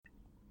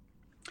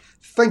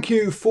Thank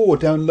you for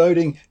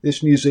downloading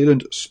this New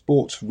Zealand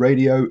Sports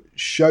Radio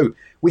show.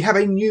 We have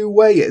a new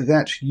way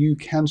that you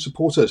can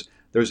support us.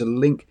 There is a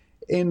link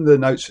in the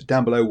notes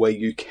down below where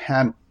you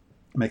can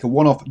make a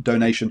one-off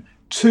donation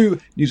to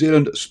New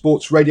Zealand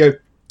Sports Radio.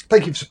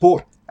 Thank you for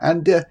support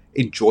and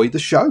enjoy the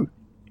show.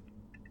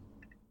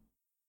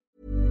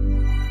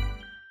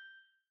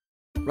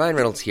 Ryan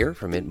Reynolds here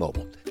from Mint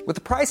Mobile. With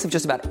the price of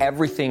just about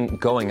everything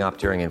going up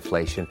during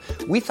inflation,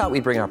 we thought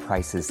we'd bring our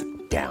prices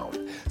down.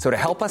 So to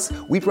help us,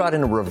 we brought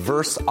in a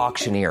reverse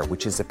auctioneer,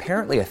 which is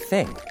apparently a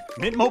thing.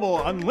 Mint Mobile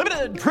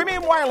Unlimited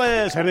Premium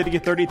Wireless. How to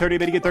get 30, 30,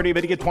 bit to get 30,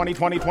 bit to get 20,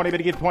 20, 20, bit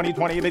to get 20,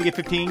 20, bit to get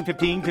 15,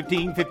 15,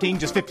 15, 15,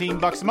 just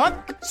 $15 a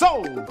month?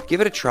 Sold!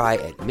 Give it a try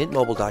at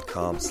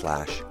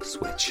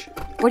mintmobile.com/switch.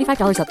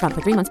 $45 up front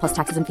for 3 months plus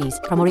taxes and fees.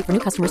 Promo rate for new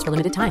customers for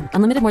limited time.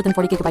 Unlimited more than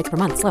 40 gigabytes per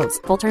month. Slows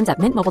full terms at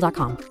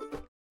mintmobile.com.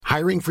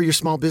 Hiring for your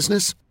small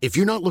business? If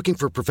you're not looking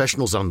for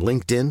professionals on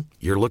LinkedIn,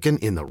 you're looking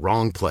in the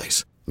wrong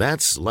place.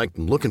 That's like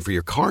looking for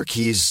your car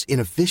keys in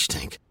a fish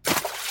tank.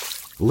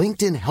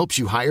 LinkedIn helps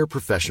you hire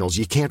professionals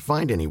you can't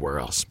find anywhere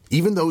else,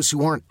 even those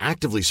who aren't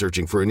actively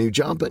searching for a new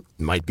job but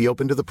might be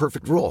open to the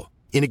perfect role.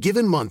 In a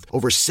given month,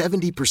 over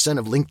 70%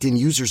 of LinkedIn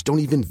users don't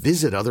even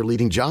visit other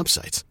leading job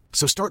sites.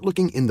 So start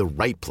looking in the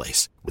right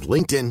place. With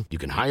LinkedIn, you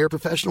can hire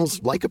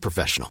professionals like a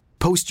professional.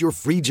 Post your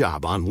free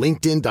job on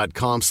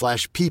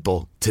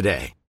linkedin.com/people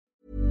today.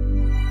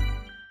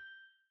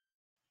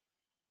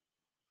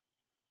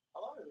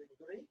 Hello,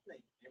 good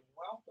evening, and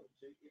welcome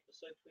to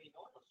episode 29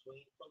 of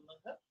Swinging from the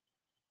Hip.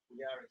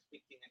 We are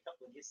expecting a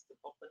couple of guests to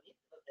pop in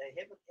yet, but they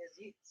haven't as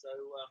yet, so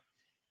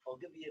I'll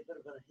give you a bit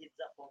of a heads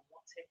up on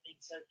what's happening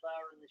so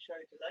far in the show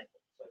today.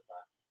 So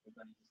far, we've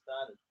only just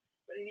started.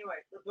 But anyway,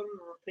 a bit of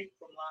a repeat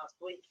from last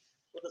week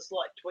with a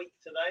slight tweak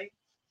today.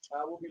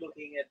 We'll be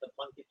looking at the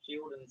Plunket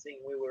Shield and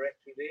seeing where we're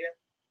actually there.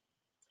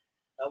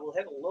 We'll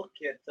have a look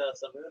at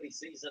some early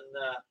season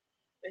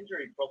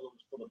injury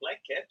problems for the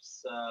Black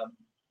Caps.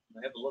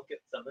 We'll have a look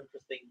at some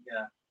interesting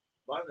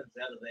moments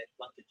out of that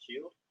Plunket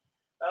Shield.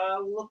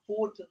 We'll look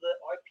forward to the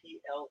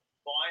IPL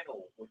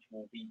final, which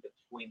will be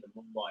between the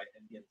Mumbai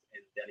Indians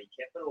and Delhi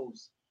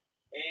Capitals.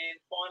 And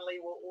finally,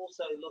 we'll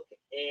also look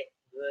at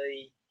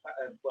the,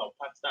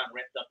 Pakistan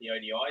wrapped up the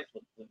ODIs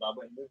with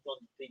Zimbabwe and moved on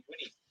to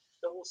T20s.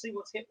 So we'll see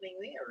what's happening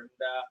there. And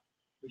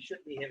we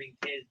should be having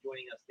Taz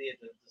joining us there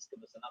to just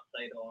give us an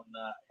update on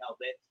how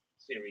that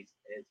series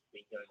has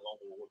been going along.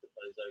 We'll look at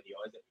those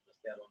ODIs that we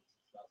missed out on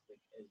since last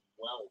week as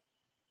well.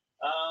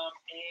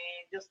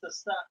 And just to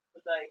start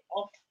the day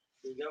off,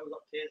 here we go. We've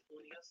got Taz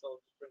joining us, so I'll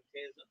just bring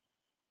Taz in.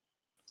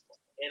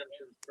 Adam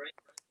to the screen.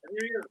 And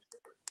here he is.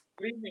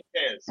 Good evening,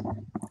 Taz.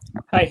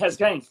 Hey, how's it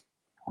going?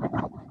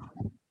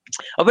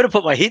 I better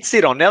put my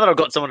headset on now that I've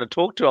got someone to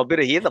talk to. I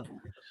better hear them.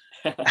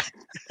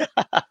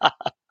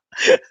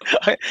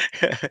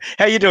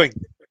 How you doing?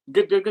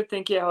 Good.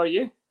 Thank you. How are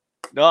you?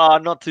 No,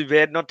 not too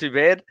bad.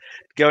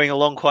 Going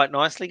along quite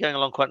nicely.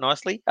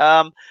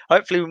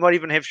 Hopefully we might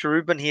even have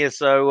Sharubin here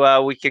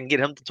so we can get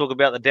him to talk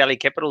about the Delhi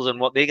Capitals and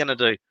what they're going to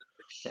do.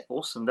 Yeah,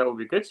 awesome. That would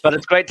be good. But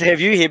it's great to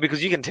have you here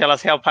because you can tell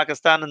us how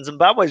Pakistan and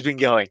Zimbabwe's been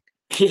going.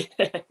 Yeah.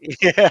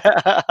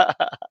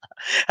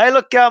 Hey,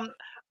 look,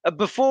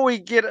 before we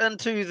get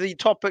into the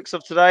topics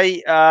of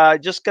today,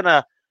 just going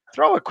to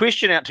throw a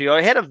question out to you.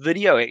 I had a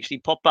video actually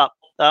pop up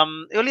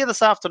earlier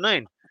this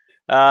afternoon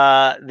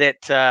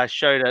that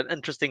showed an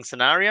interesting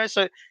scenario.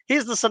 So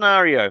here's the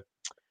scenario.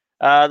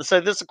 So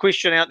there's a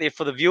question out there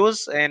for the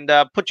viewers, and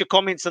put your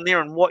comments in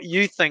there on what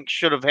you think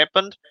should have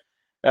happened.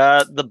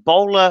 The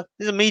bowler,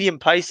 he's a medium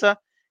pacer.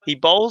 He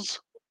bowls,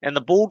 and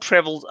the ball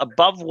travels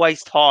above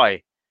waist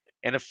high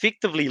and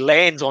effectively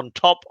lands on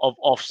top of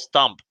off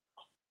stump.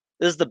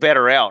 Is the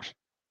batter out?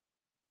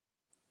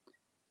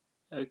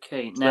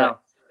 Okay,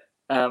 now,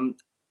 in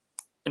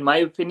my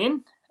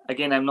opinion,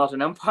 again, I'm not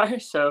an umpire,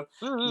 so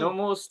no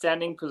more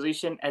standing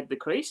position at the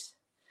crease.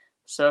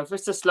 So if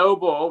it's a slow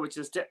ball, which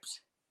is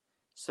dipped,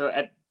 so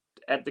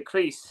at the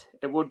crease,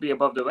 it would be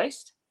above the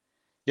waist.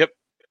 Yep.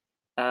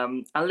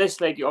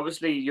 Unless,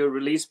 obviously your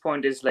release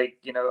point is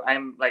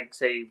I'm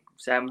say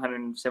I'm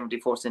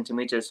 174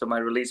 centimeters, so my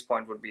release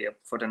point would be 1.5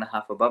 foot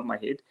above my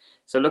head.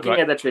 So looking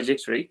at the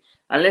trajectory,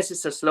 unless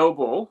it's a slow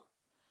ball,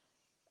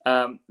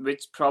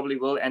 which probably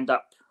will end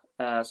up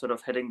sort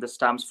of hitting the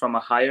stumps from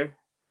a higher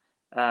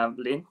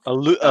length. A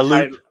loop.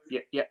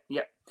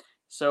 Yeah.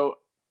 So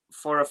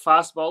for a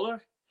fast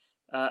bowler,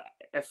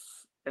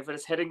 if it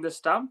is hitting the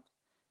stump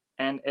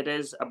and it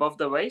is above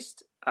the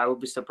waist, I would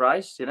be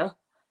surprised,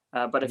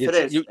 But if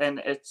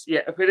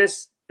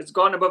it's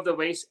gone above the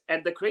waist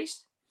at the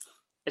crease,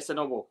 it's a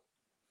no ball.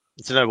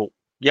 It's a no ball.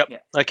 Yep. Yeah.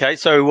 Okay.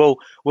 So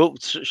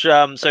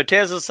so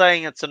Taz is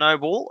saying it's a no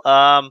ball.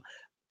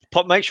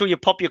 Make sure you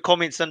pop your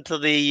comments into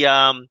the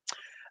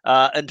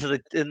into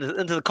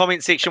the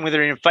comment section,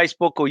 whether in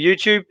Facebook or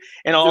YouTube,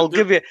 and I'll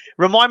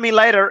remind me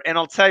later, and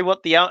I'll tell you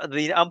what the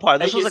umpire.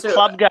 This was a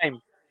club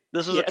game.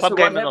 This was a club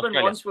game in Australia. What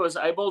happened once was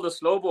I bowled a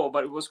slow ball,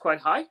 but it was quite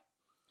high.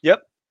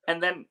 Yep.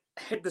 And then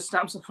hit the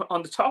stumps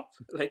on the top,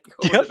 over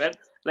the bat.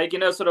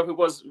 Sort of it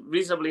was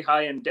reasonably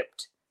high and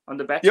dipped on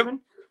the batsman. Yep.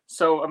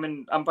 So, I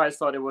mean, umpires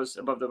thought it was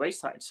above the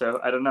waistline. So,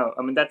 I don't know.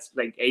 I mean, that's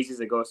like ages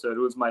ago. So,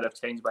 rules might have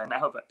changed by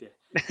now. But yeah.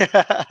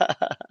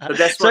 So,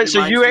 that's what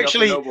so you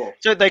actually, no ball.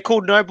 so they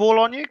called no ball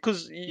on you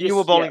because you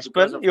were bowling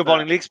spin? You were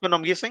bowling leg spin,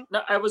 I'm guessing?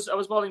 No, I was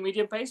bowling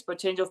medium pace, but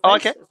change of pace.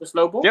 Okay. It's a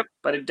slow ball. Yep.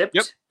 But it dipped.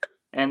 Yep.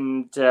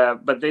 And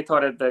but they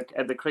thought at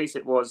the crease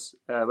it was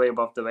way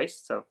above the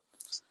waist. So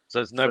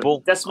it's no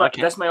ball. That's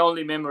my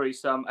only memory.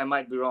 So I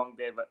might be wrong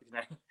there, but you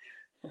know.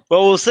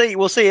 Well, we'll see.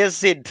 We'll see.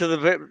 As I said,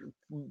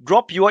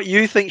 drop you what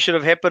you think should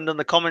have happened in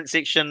the comment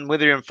section,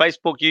 whether you're on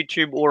Facebook,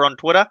 YouTube, or on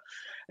Twitter,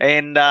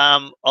 and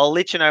I'll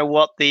let you know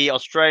what the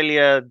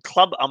Australia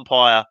club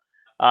umpire,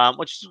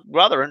 which is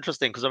rather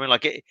interesting because I mean,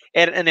 like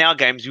in our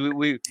games, you're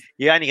only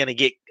going to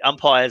get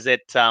umpires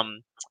at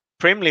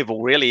Prem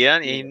level, really,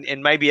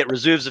 and maybe at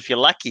reserves if you're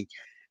lucky.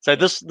 So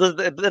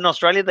in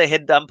Australia, they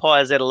had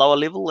umpires at a lower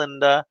level,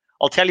 and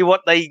I'll tell you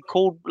what they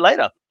called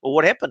later or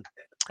what happened.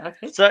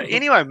 Okay. So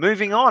anyway,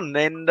 moving on,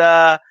 and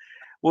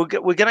we're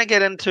going to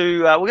get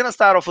into we're going to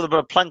start off with a bit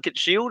of Plunket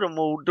Shield, and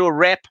we'll do a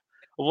wrap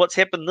of what's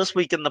happened this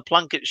week in the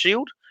Plunket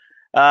Shield.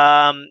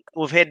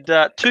 We've had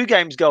 2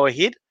 games go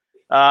ahead,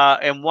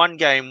 and 1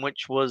 game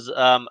which was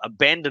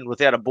abandoned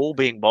without a ball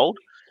being bowled.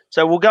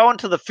 So we'll go on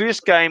to the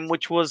first game,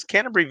 which was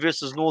Canterbury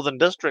versus Northern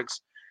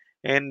Districts,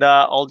 and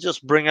I'll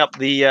just bring up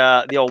the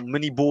old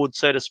mini board,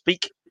 so to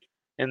speak,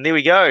 and there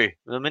we go,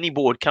 the mini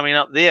board coming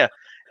up there.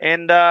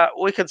 And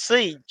we could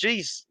see,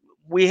 geez,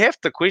 we have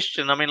to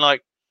question. I mean,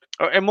 like,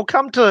 and we'll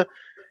come to.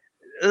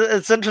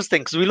 It's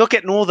interesting because we look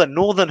at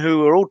Northern,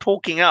 who are all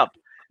talking up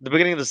at the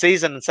beginning of the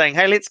season and saying,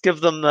 "Hey, let's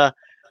give them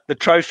the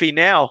trophy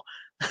now,"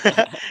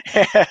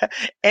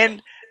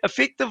 and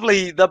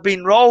effectively they've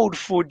been rolled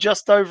for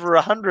just over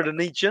 100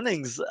 in each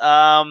innings.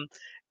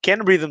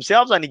 Canterbury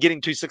themselves only getting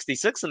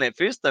 266 in that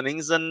first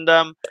innings, and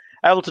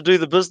able to do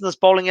the business,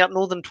 bowling out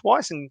Northern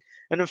twice, and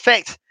in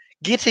fact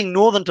getting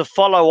Northern to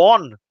follow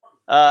on.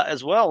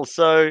 As well.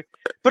 So,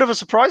 bit of a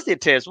surprise there,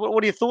 Taz.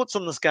 What are your thoughts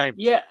on this game?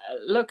 Yeah,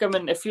 look, I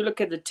mean, if you look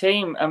at the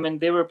team, I mean,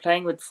 they were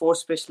playing with 4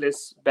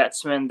 specialist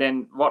batsmen,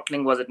 then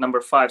Watling was at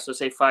number 5, so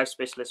say 5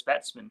 specialist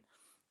batsmen.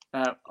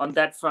 On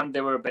that front,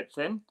 they were a bit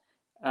thin.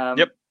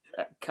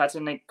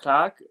 Kaitanik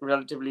Clark,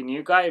 relatively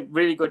new guy,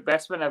 really good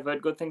batsman. I've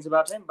heard good things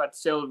about him, but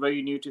still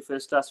very new to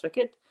first-class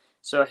cricket.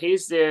 So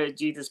he's there.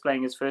 Jeet is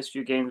playing his first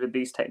few games with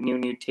these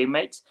new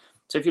teammates.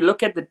 So if you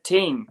look at the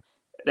team,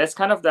 that's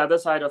kind of the other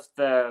side of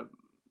the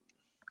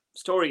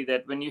story,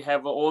 that when you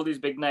have all these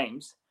big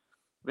names,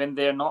 when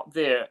they're not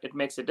there, it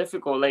makes it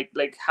difficult.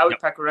 Like Howard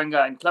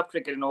Pakuranga in club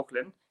cricket in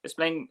Auckland is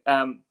playing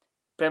Prem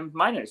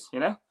minors, you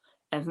know,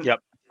 and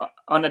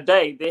on a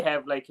day they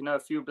have like, you know, a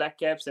few black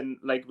caps and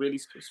like really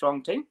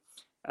strong team,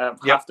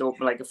 half the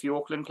like a few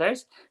Auckland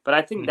players. But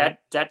I think that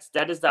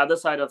is the other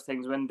side of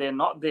things. When they're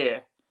not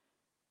there,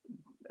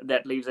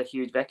 that leaves a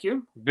huge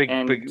vacuum. Big,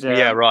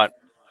 right.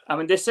 I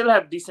mean, they still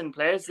have decent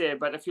players there,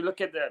 but if you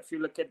look at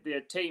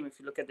their team, if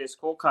you look at their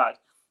scorecard,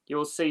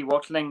 you'll see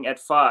Watling at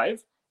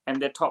 5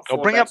 and their top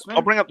 4 batsmen.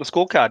 I'll bring up the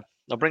scorecard.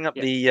 I'll bring up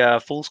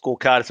the full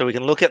scorecard so we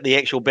can look at the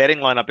actual batting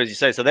lineup, as you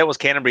say. So that was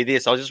Canterbury there.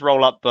 So I'll just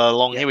roll up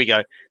along. Here we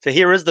go. So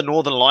here is the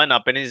Northern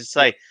lineup. And as you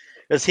say,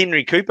 it's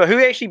Henry Cooper, who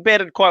actually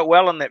batted quite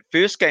well in that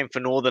first game for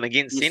Northern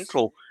against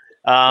Central.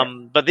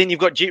 But then you've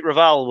got Jet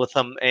Raval with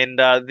him. And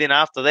then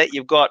after that,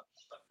 you've got,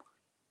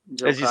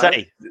 Joe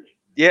Carter.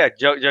 You say,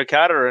 Joe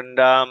Carter. And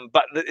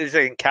but is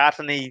it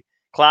Kaitanik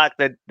Clark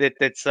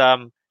that's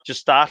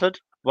just started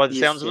by the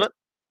sounds of it?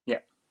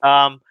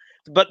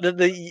 But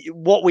the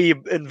what we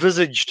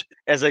envisaged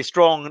as a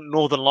strong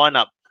Northern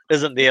lineup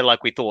isn't there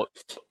like we thought.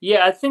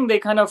 Yeah, I think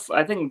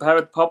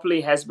Bharat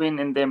Popley has been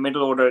in their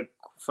middle order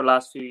for the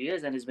last few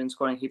years and he's been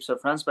scoring heaps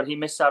of runs, but he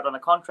missed out on a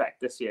contract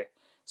this year.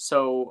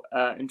 So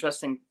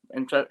interesting.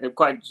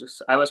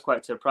 I was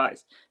quite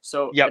surprised.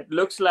 So it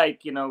looks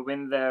like, you know,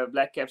 when the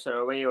Black Caps are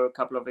away or a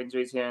couple of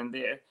injuries here and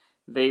there,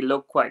 they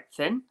look quite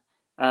thin.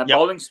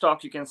 Bowling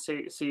stock, you can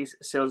see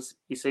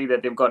that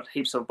they've got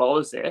heaps of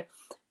bowlers there.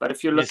 But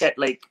if you look at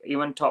like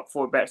even top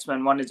 4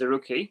 batsmen, one is a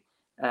rookie,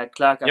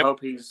 Clark. I hope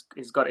he's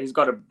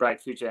got a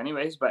bright future,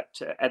 anyways. But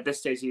at this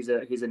stage, he's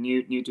a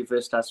new to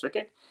first class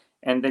cricket.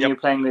 And then you're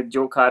playing with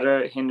Joe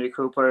Carter, Henry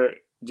Cooper,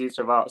 Jeet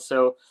Raval.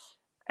 So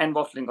and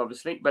Watling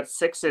obviously. But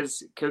 6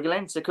 is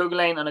Kerguelen. So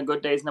Kerguelen on a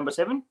good day is number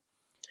 7.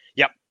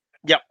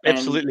 Yep,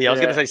 absolutely. I was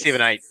going to say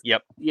 7, 8.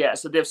 Yep. Yeah,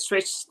 so they've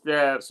switched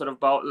the sort of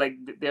ball. Like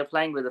they're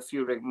playing with a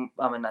few.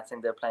 I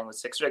think they're playing with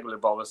 6 regular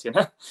bowlers. You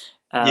know.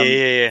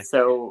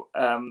 So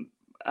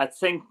I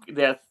think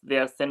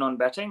they're thin on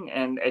batting,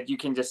 and you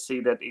can just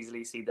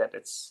easily see that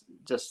it's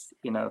just,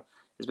 you know,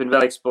 it's been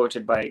well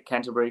exploited by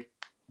Canterbury.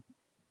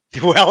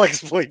 Well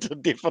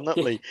exploited,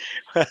 definitely.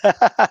 But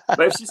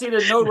if you see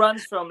there's no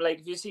runs from, like,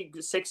 if you see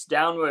 6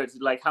 downwards,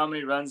 like how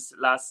many runs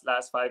last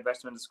 5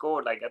 batsmen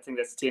scored, like I think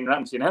that's 10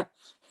 runs, you know.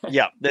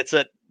 Yeah, that's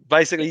it.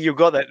 Basically, you've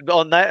got that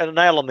a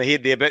nail on the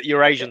head there, but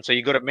you're Asian, so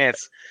you're good at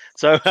maths.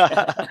 So,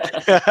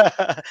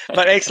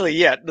 but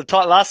actually,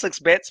 the last 6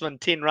 batsmen,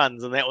 10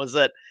 runs, and that was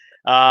it.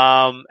 You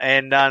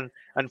know,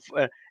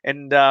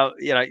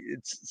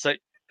 it's so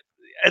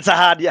it's a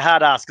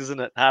hard ask, isn't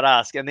it? Hard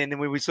ask. And then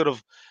when we sort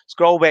of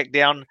scroll back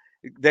down,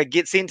 they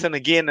get sent in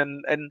again,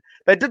 and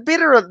they did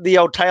better at the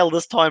old tail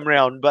this time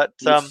round, but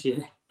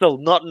still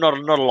not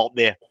a lot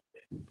there.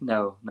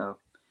 No.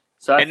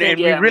 So I think,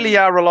 we really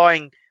are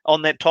relying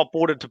on that top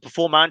order to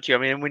perform, aren't you? I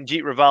mean, when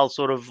Jeet Raval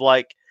sort of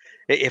like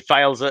it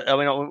fails, I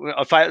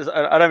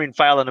don't mean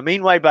fail in a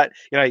mean way, but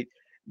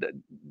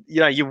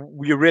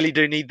you really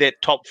do need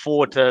that top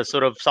four to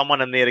sort of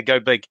someone in there to go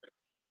big.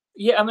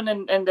 Yeah, I mean,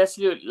 and that's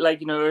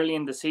like early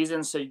in the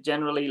season, so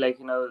generally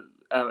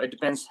it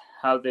depends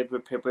how they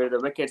prepare the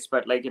wickets,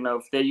 but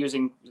if they're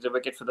using the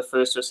wicket for the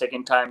first or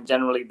second time,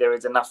 generally there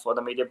is enough for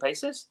the medium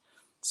paces.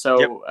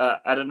 So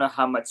I don't know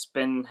how much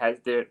spin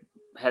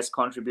has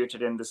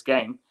contributed in this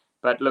game,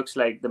 but looks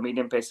like the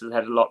medium paces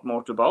had a lot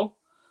more to bowl.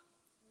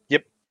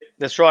 Yep,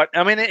 that's right.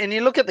 I mean, and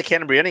you look at the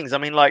Canterbury innings, I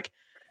mean, like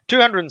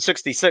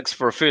 266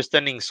 for a first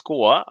innings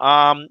score.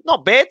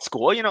 Not bad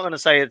score. You're not going to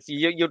say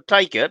you'll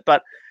take it,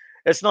 but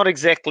it's not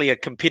exactly a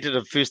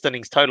competitive first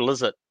innings total,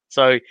 is it?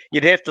 So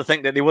you'd have to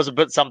think that there was a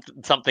bit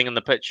something in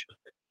the pitch.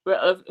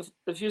 Well,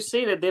 if you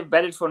see that they've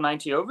batted for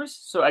 90 overs,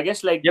 so I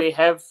guess they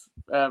have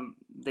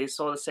they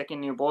saw the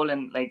second new ball,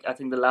 and I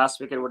think the last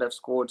wicket would have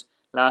scored,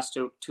 last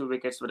two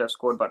wickets would have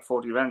scored about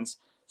 40 runs.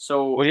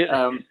 So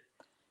you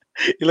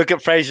look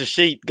at Fraser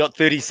Sheet, got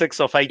 36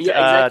 off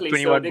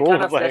 21 so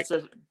balls. That's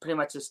pretty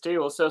much a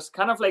steal. So it's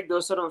kind of like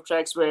those sort of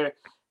tracks where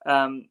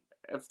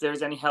if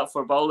there's any help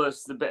for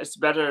bowlers, it's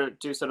better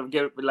to sort of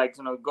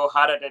go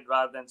hard at it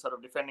rather than sort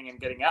of defending and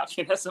getting out.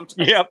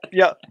 Sometimes.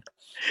 Yep.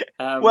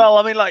 Well,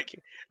 I mean,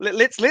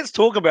 let's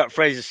talk about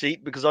Fraser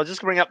Sheet, because I'll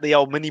just bring up the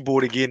old mini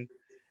board again,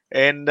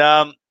 and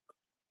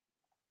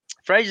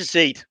Fraser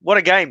Sheet, what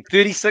a game!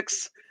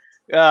 36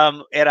 at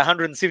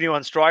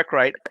 171 strike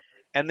rate,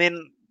 and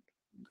then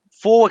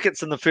 4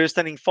 wickets in the first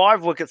inning,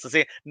 5 wickets the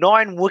second,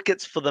 9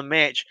 wickets for the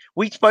match.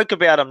 We spoke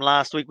about him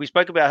last week. We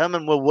spoke about him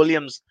and Will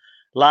Williams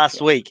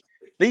last week.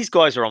 These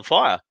guys are on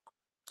fire.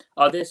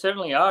 Oh, they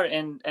certainly are.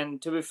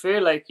 And to be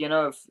fair,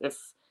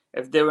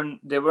 if there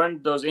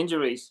weren't those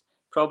injuries,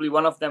 probably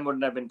one of them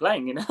wouldn't have been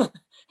playing.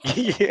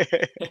 Yeah.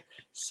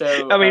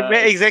 So I mean,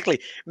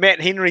 exactly.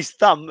 Matt Henry's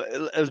thumb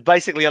is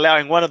basically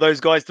allowing one of those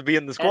guys to be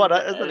in the squad,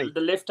 isn't he?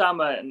 The left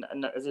armer,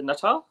 is it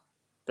Nuttall?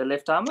 The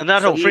left armer,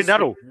 Fred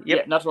Nuttall. Yep.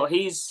 Yeah, Nuttall.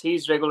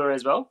 He's regular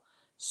as well.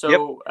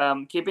 So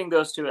keeping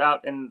those two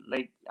out, and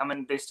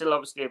they still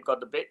obviously have got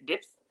the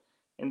depth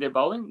in their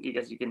bowling,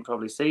 as you can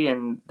probably see.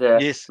 And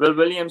Will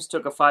Williams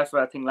took a 5 for,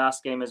 I think,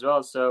 last game as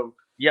well. So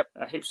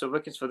heaps of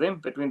wickets for them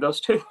between those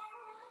two.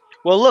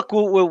 Well, look,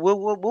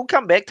 we'll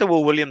come back to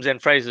Will Williams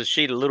and Fraser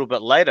Sheet a little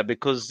bit later,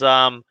 because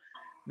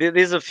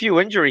there's a few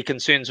injury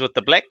concerns with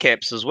the Black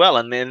Caps as well,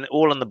 and then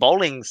all in the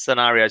bowling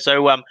scenario.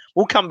 So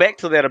we'll come back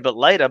to that a bit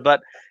later.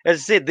 But as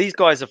I said, these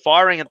guys are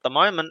firing at the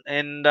moment,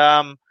 and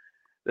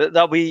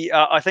they'll be.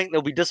 I think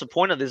they'll be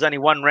disappointed. There's only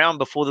one round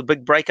before the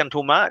big break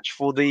until March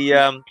for the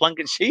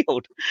Plunket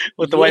Shield,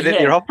 with the way that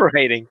they're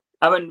operating.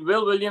 I mean,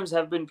 Will Williams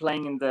have been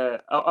playing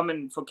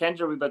for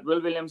Canterbury, but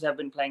Will Williams have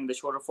been playing the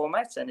shorter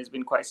formats and has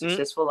been quite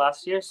successful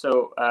last year.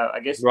 So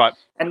I guess. Right.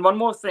 And one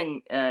more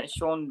thing,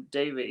 Sean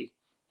Davey,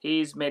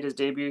 he's made his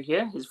debut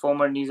here. He's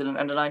former New Zealand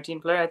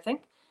under-19 player, I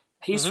think.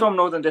 He's from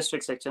Northern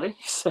Districts, actually.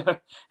 So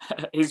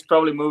he's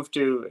probably moved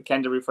to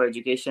Canterbury for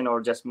education,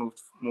 or just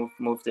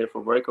moved there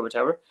for work or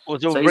whatever. Well,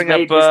 so he's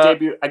made his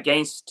debut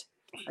against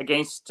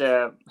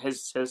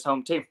his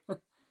home team.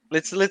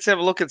 Let's have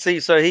a look and see.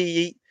 So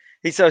he's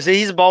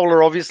a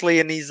bowler, obviously,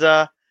 and he's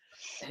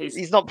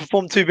not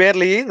performed too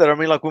badly either. I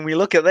mean, when we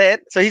look at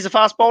that, so he's a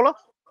fast bowler.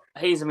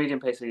 He's a medium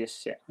pacer,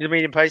 yes, yeah. He's a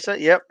medium pacer,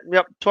 yep.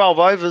 12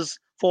 overs,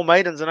 4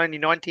 maidens, and only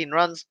 19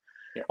 runs.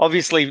 Yep.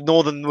 Obviously,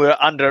 Northern were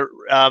under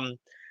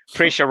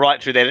pressure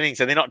right through that innings,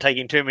 so they're not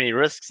taking too many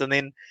risks. And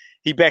then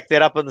he backed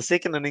that up in the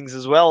second innings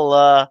as well.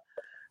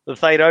 The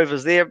 8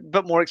 overs there, a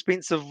bit more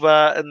expensive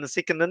in the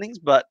second innings,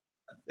 but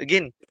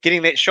again,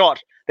 getting that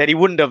shot that he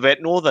wouldn't have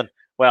at Northern.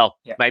 Well,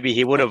 maybe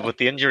he would have with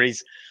the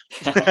injuries.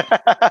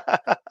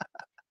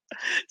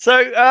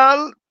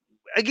 So,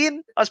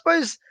 again, I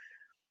suppose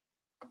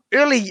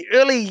early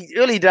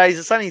days,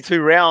 it's only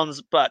 2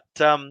 rounds, but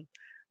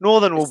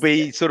Northern will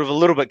be sort of a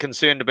little bit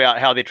concerned about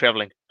how they're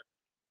travelling.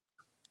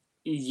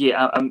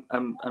 Yeah,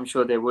 I'm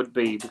sure they would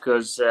be,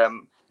 because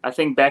I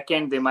think back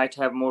end they might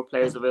have more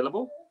players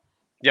available.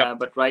 Yeah.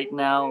 But right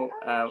now,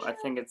 I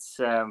think it's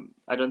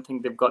I don't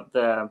think they've got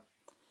the.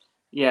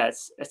 Yeah,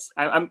 it's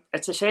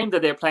a shame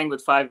that they're playing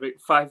with five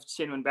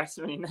genuine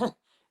batsmen.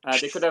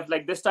 They could have,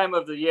 this time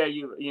of the year,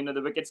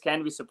 the wickets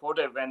can be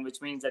supportive, and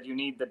which means that you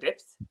need the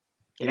depth.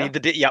 You need the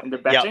depth, in the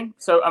batting.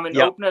 So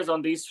openers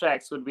on these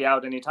tracks would be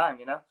out anytime.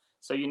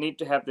 So you need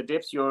to have the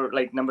depth. Your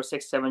number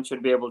 6, 7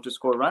 should be able to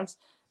score runs.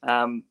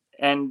 And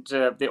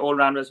the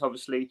all-rounders,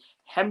 obviously,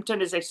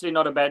 Hampton is actually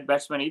not a bad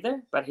batsman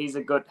either, but he's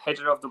a good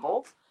hitter of the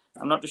ball.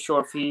 I'm not too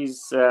sure if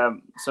he's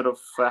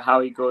how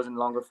he goes in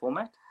longer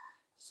format.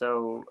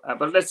 So,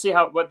 but let's see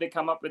what they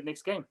come up with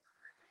next game.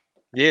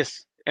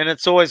 Yes, and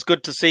it's always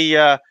good to see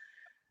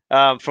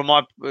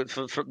from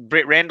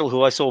Brett Randall,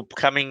 who I saw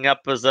coming up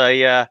as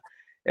a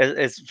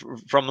as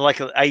from like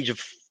the age of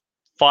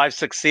 5,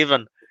 6,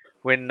 7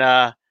 when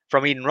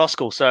from Eden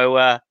Roskill.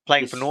 So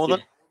playing for Northern.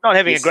 Yeah. Not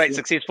having a great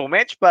successful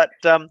match, but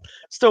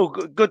still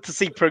good to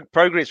see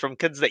progress from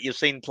kids that you've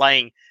seen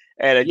playing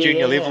at a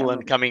junior level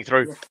and coming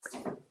through. Yeah.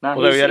 No,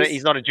 although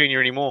he's not a junior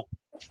anymore.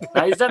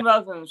 No, he's done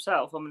well for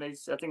himself. I mean, I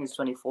think he's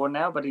 24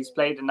 now, but he's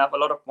played a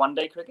lot of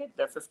one-day cricket,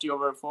 the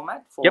 50-over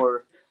format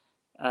for,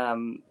 I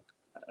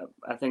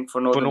think,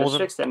 for Northern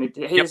Districts, and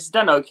he's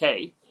done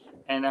okay.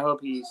 And I hope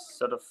he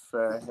sort of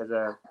has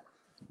a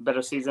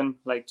better season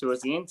like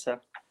towards the end. So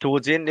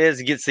towards the end, as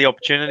he gets the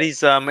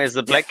opportunities, as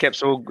the Black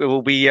Caps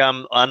will be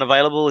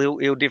unavailable,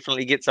 he'll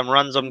definitely get some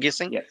runs, I'm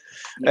guessing,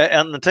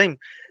 on the team.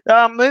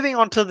 Moving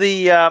on to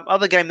the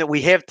other game that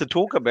we have to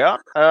talk about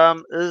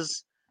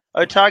is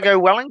Otago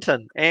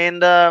Wellington,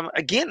 and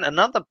again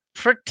another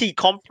pretty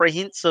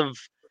comprehensive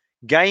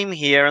game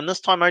here, and this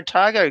time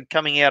Otago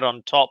coming out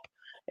on top.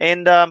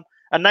 And a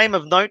name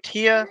of note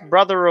here,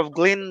 brother of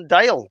Glenn,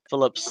 Dale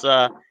Phillips,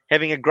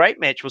 having a great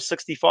match with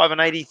 65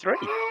 and 83.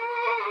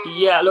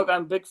 Yeah, look,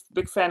 I'm big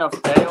fan of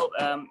Dale.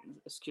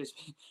 Excuse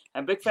me,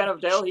 I'm a big fan of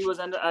Dale. He was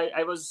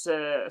I was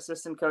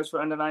assistant coach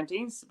for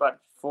under-19s about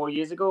 5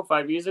 years ago,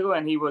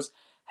 and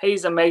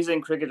he's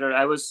amazing cricketer.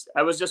 I was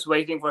just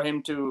waiting for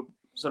him to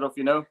sort of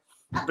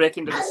break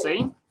into the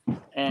scene.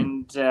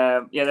 And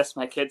that's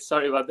my kid.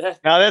 Sorry about that.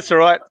 No, that's all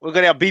right. We've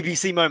got our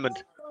BBC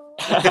moment.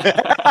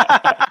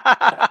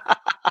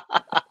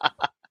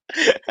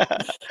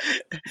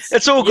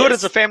 It's all good.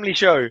 It's a family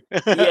show.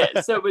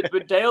 Yeah. So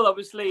with Dale,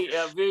 obviously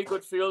a very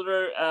good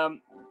fielder.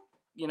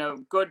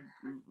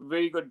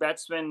 Very good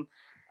batsman.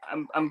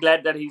 I'm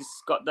glad that he's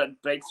got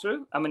that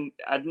breakthrough. I mean,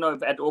 I don't know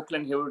if at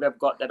Auckland he would have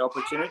got that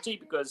opportunity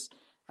because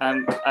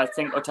I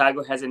think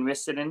Otago has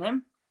invested in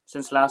him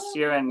since last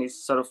year, and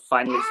he's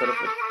finally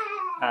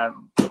I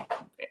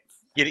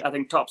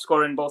think top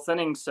scorer in both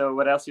innings. So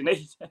what else you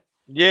need?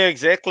 Yeah,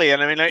 exactly.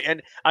 And I mean,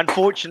 and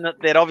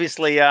unfortunate that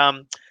obviously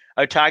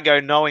Otago,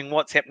 knowing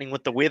what's happening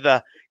with the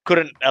weather,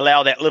 couldn't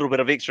allow that little bit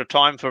of extra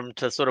time for him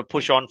to sort of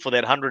push on for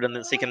that 100 in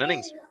the second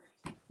innings.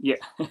 Yeah.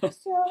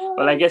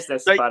 Well, I guess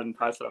that's part and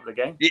parcel of the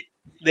game. Yeah,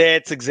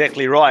 that's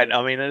exactly right.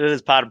 I mean, it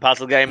is part and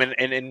parcel of the game,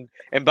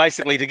 and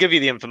basically to give you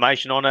the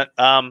information on it,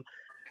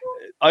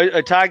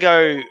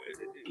 Otago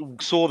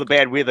saw the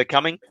bad weather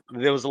coming.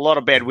 There was a lot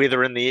of bad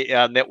weather in the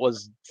that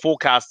was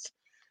forecast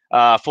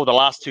for the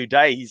last 2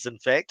 days, in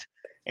fact.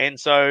 And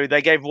so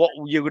they gave what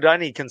you would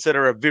only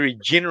consider a very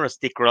generous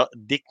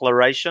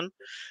declaration.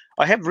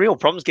 I have real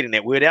problems getting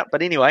that word out,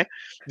 but anyway,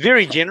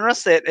 very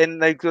generous.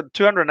 And they've got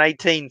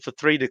 218 for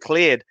 3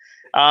 declared.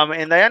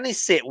 And they only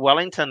set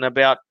Wellington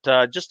about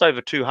just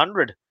over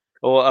 200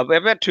 or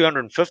about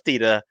 250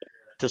 to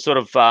sort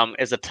of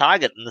as a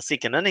target in the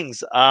second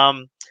innings.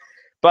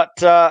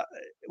 But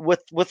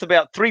with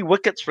about 3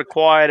 wickets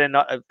required and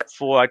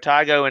for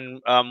Otago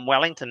and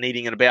Wellington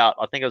needing about,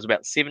 I think it was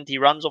about 70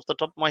 runs off the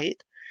top of my head.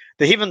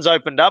 The heavens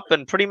opened up,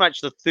 and pretty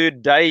much the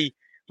third day,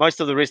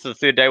 most of the rest of the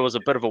third day was a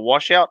bit of a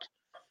washout.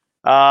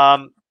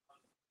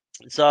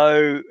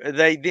 So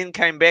they then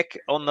came back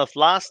on the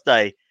last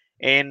day,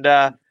 and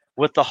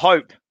with the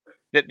hope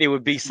that there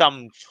would be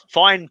some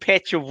fine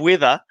patch of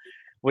weather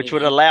which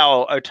would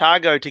allow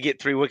Otago to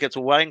get 3 wickets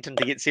or Wellington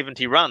to get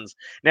 70 runs.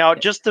 Now,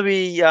 just to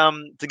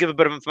give a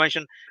bit of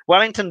information,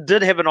 Wellington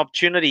did have an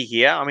opportunity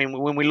here. I mean,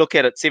 when we look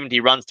at it, 70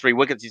 runs, 3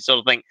 wickets, you sort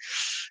of think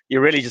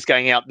you're really just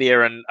going out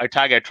there and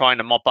Otago trying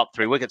to mop up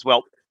 3 wickets.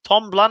 Well,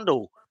 Tom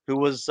Blundell, who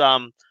was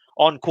on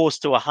course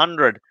to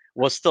 100,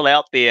 was still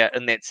out there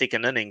in that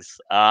second innings,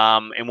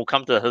 and we'll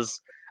come to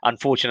his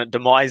unfortunate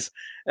demise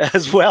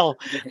as well.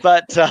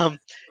 But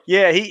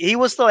he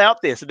was still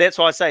out there, so that's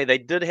why I say they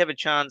did have a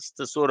chance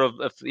to sort of,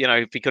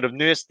 if he could have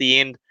nursed the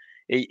end,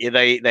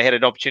 they had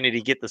an opportunity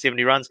to get the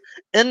 70 runs.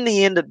 In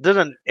the end, it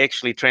didn't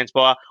actually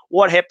transpire.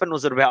 What happened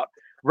was it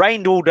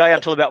rained all day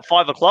until about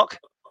 5 o'clock,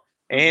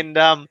 and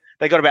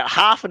they got about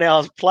half an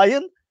hour's play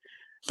in.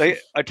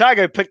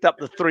 Otago picked up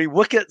the 3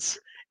 wickets,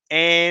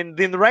 and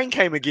then the rain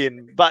came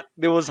again. But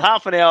there was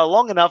half an hour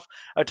long enough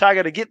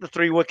Otago to get the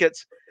 3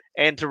 wickets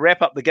and to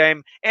wrap up the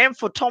game, and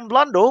for Tom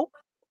Blundell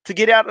to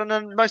get out in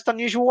a most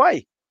unusual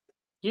way.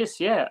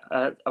 Yes,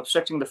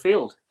 obstructing the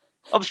field.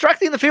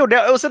 Obstructing the field.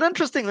 Now, it was an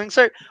interesting thing.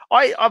 So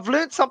I've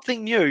learned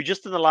something new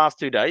just in the last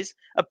 2 days.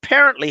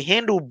 Apparently,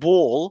 handle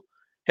ball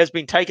has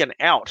been taken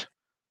out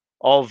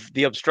of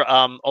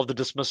the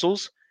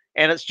dismissals,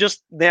 and it's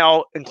just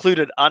now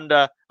included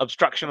under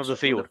obstruction of the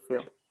field.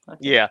 Okay.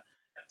 Yeah.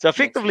 So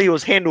effectively, it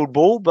was handled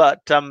ball, but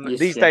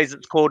these days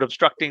it's called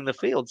obstructing the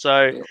field.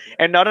 So,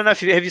 and I don't know if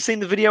have you seen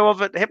the video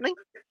of it happening?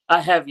 I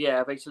have, yeah.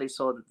 I've actually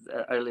saw it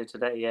earlier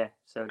today, yeah.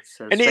 So it's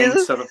same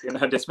sort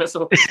of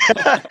dismissal.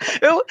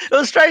 It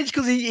was strange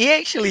because he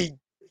actually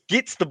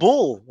gets the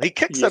ball. He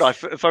kicks it.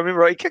 If I remember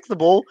right, he kicks the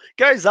ball,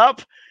 goes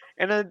up,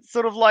 and it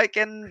sort of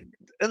and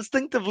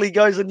instinctively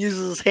goes and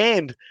uses his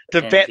hand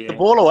to bat the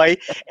ball away.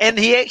 And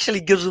he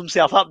actually gives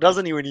himself up,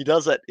 doesn't he? When he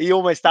does it, he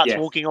almost starts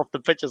walking off the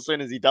pitch as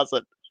soon as he does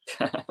it.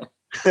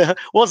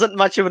 Wasn't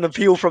much of an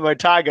appeal from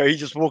Otago. He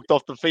just walked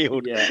off the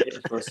field. Yeah,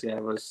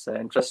 it was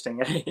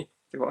interesting.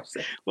 to watch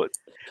that.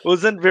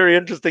 Wasn't very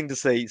interesting to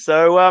see.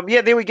 So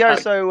there we go.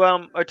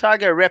 So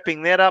Otago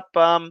wrapping that up.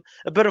 A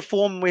bit of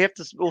form. We have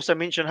to also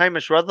mention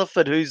Hamish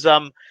Rutherford, who's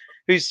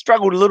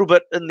struggled a little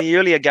bit in the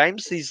earlier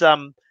games. He's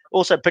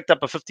also picked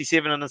up a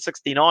 57 and a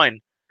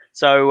 69.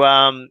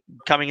 So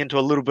coming into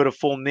a little bit of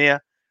form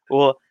there,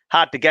 or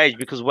hard to gauge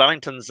because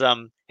Wellington's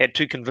had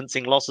 2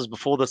 convincing losses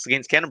before this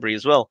against Canterbury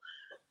as well.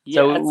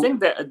 Yeah, so, I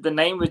think that the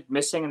name we're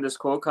missing in the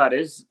scorecard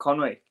is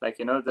Conway. Like,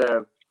 you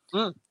know,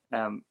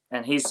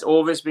 and he's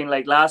always been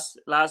like last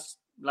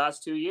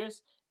 2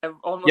 years,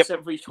 almost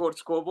every short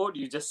scoreboard,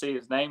 you just see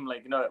his name,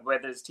 like, you know,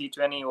 whether it's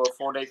T20 or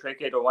 4-day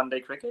cricket or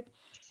 1-day cricket.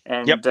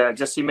 And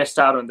just he missed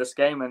out on this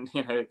game and,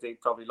 you know, they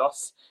probably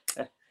lost.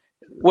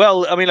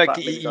 Well, I mean, like,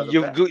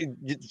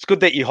 it's good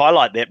that you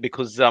highlight that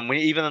because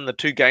even in the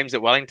 2 games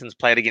that Wellington's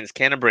played against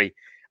Canterbury,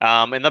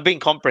 and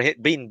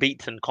they've been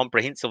beaten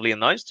comprehensively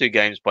in those 2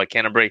 games by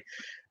Canterbury.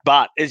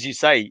 But as you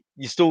say,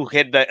 you still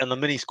had that in the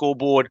mini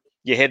scoreboard.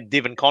 You had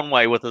Devon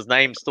Conway with his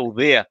name still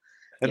there.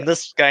 In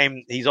this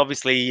game, he's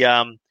obviously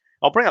I'll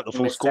bring up the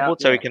full scoreboard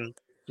so he can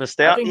miss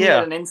out. I think he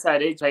had an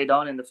inside edge played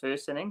on in the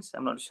first innings.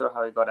 I'm not sure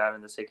how he got out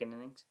in the second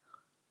innings.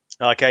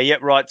 Okay,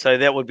 right. So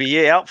that would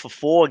be out for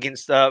 4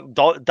 against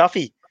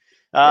Duffy.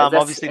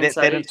 Obviously, that's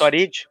that inside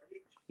edge.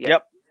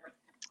 Yep.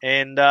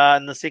 And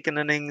in the second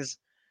innings,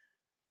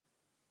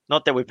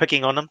 not that we're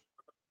picking on him.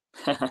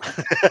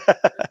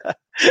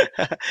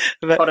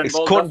 It's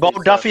caught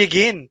Bold Duffy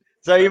again.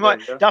 So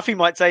Duffy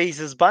might say he's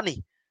his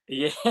bunny.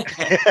 Yeah.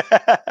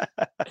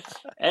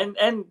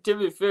 and to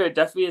be fair,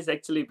 Duffy has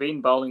actually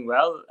been bowling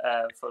well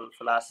for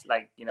last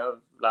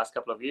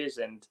couple of years,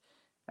 and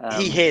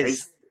he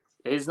has.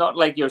 He's not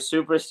like your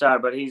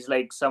superstar, but he's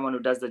like someone who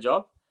does the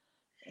job.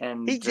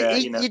 And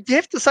you'd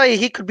have to say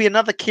he could be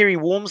another Kerry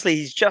Wormsley.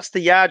 He's just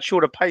a yard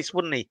short of pace,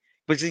 wouldn't he?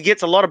 Because he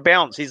gets a lot of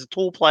bounce. He's a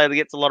tall player that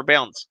gets a lot of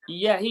bounce.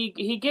 Yeah, he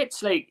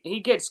gets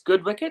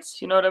good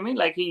wickets. You know what I mean?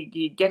 Like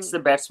he gets the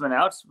batsman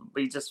out.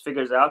 He just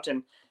figures out,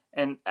 and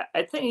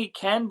I think he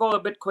can bowl a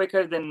bit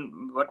quicker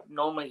than what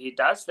normally he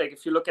does. Like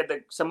if you look at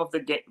some of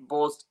the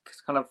balls,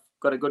 kind of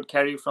got a good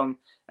carry from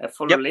a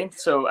fuller length.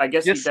 So I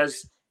guess he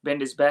does bend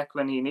his back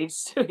when he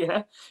needs to.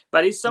 Yeah,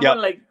 but he's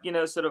someone like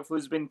sort of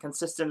who's been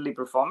consistently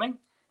performing.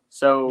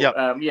 So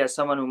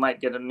someone who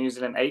might get a New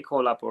Zealand A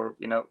call up, or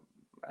you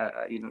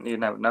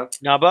never know.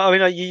 No, but I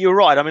mean, you're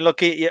right. I mean,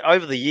 look,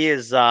 over the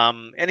years,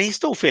 and he's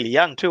still fairly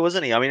young too,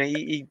 isn't he? I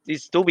mean, he'd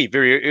still be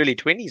very early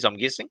 20s, I'm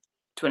guessing.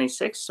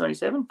 26,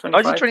 27, 25. Oh,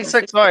 is he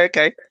 26? 26? Oh,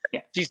 okay. Yeah.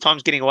 Geez,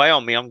 time's getting away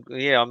on me.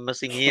 I'm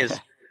missing years.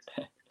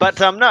 But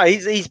no,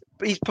 he's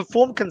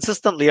performed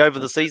consistently over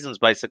the seasons,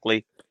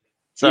 basically.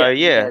 So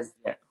yeah.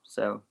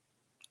 So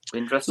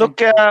interesting.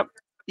 Look,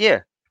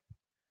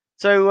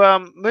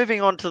 So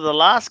moving on to the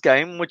last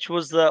game, which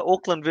was the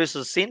Auckland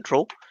versus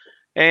Central.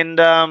 And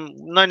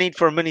no need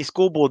for a mini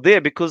scoreboard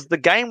there because the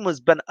game was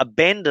been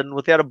abandoned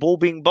without a ball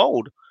being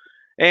bowled.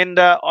 And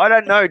I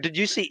don't know, did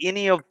you see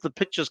any of the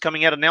pictures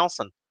coming out of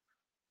Nelson?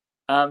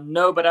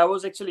 No, but I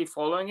was actually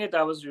following it.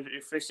 I was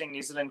refreshing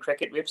New Zealand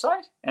cricket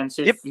website and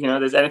see if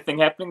there's anything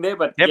happening there.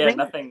 But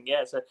nothing.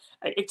 Yeah, so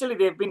actually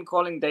they've been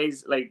calling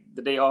days like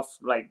the day off,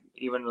 like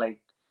even like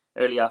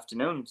early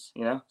afternoons.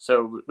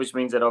 So which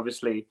means that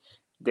obviously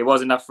there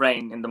was enough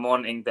rain in the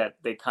morning that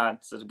they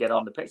can't sort of get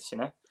on the pitch.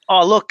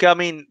 Oh, look, I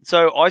mean,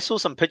 so I saw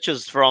some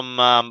pictures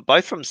from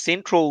both from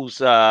Central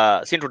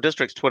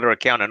District's Twitter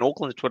account and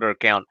Auckland's Twitter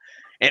account,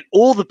 and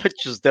all the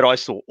pictures that I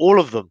saw, all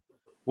of them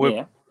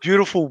were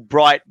beautiful,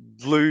 bright,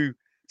 blue,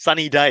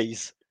 sunny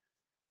days.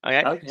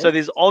 Okay? So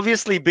there's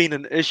obviously been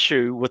an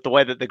issue with the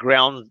way that the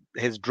ground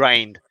has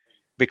drained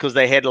because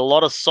they had a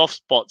lot of soft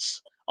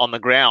spots on the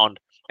ground,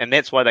 and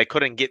that's why they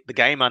couldn't get the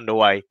game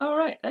underway. All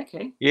right,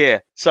 okay. Yeah.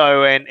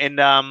 So and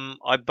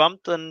I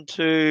bumped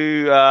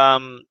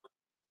into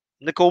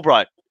Nick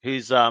Albright,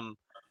 who's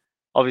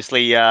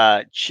obviously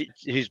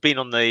who's been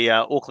on the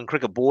Auckland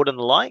Cricket Board and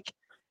the like,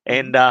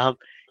 and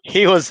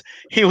he was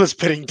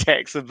pitting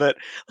tax a bit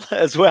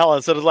as well,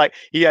 and sort of like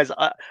he has,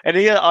 I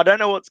don't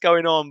know what's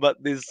going on, but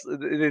there's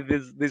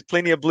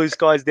plenty of blue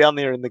skies down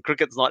there, and the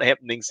cricket's not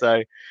happening.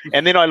 So,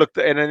 and then I looked,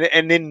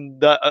 and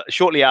then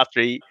shortly after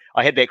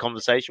I had that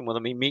conversation with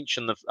him, he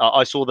mentioned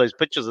I saw those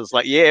pictures. It's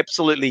like, yeah,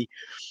 absolutely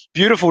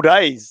beautiful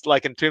days,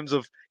 like in terms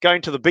of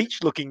going to the beach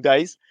looking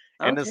days.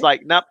 And it's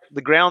like, nope,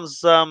 the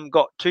ground's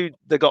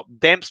they got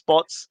damp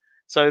spots,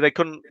 so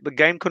the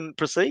game couldn't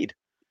proceed.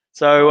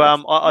 So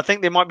I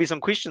think there might be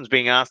some questions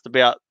being asked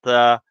about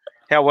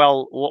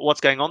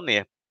what's going on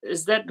there.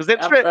 Is that because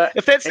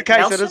if that's the case,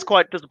 Nelson? It is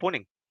quite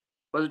disappointing.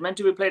 Was it meant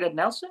to be played at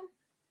Nelson?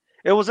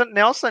 It was at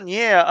Nelson,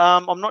 yeah.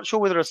 I'm not sure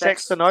whether it's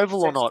Saxton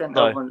Oval or not.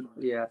 Oval,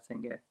 yeah, I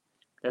think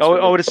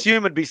I would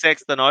assume it'd be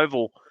Saxton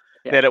Oval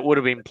that it would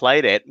have been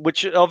played at,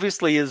 which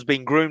obviously has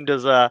been groomed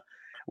as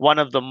one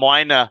of the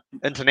minor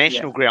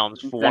international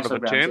grounds, for want of a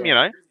term,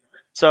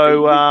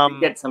 So you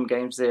get some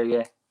games there,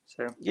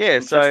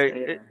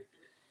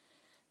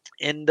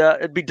 and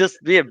it'd be just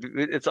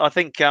I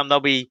think they'll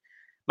be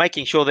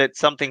making sure that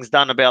something's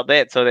done about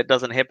that, so that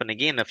doesn't happen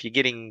again. If you're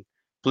getting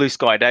blue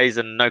sky days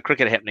and no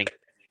cricket happening.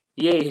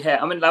 Yeah.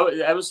 I mean,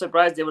 I was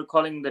surprised they were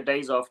calling the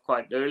days off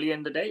quite early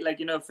in the day. Like,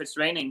 if it's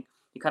raining,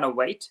 you kind of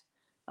wait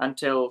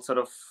until sort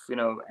of,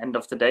 end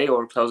of the day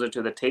or closer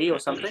to the tea or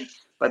something.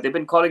 But they've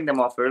been calling them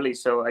off early,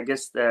 so I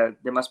guess there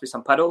must be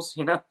some puddles,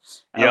 within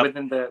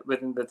the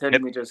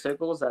 30-meter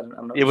circles. I'm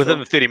not sure. Within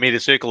the 30-meter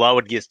circle, I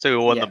would guess too,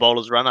 or in the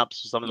bowlers'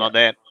 run-ups or something like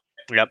that.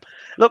 Yep.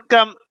 Look,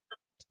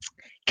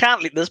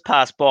 can't let this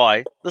pass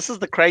by. This is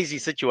the crazy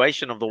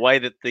situation of the way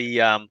that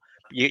the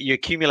you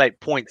accumulate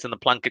points in the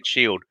Plunket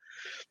Shield.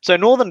 So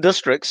Northern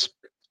Districts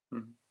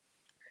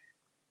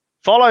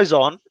follows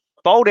on,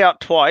 bowled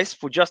out twice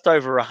for just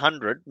over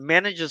 100,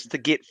 manages to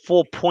get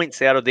 4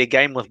 points out of their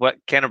game with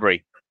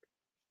Canterbury.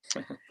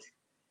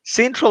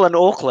 Central and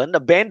Auckland,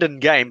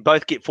 abandoned game,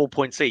 both get 4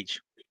 points each.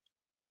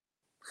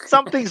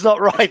 Something's not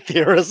right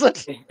there, is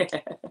it?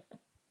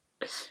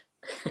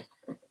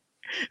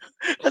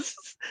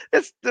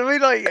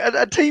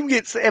 A team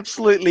gets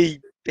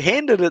absolutely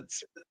handed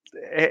its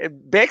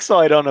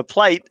backside on a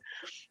plate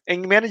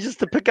and manages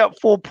to pick up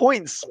 4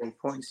 points. 4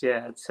 points,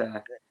 yeah, it's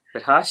a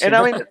bit harsh. And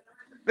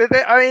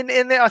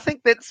I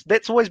think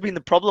that's always been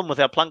the problem with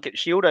our Plunket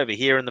Shield over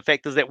here, and the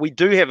fact is that we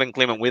do have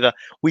inclement weather.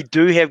 We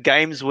do have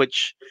games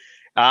which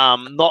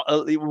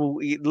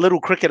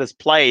little cricket is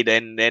played,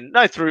 and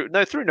through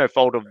no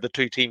fault of the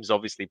two teams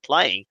obviously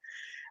playing,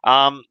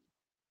 and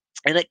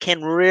it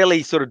can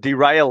really sort of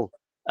derail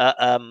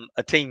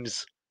a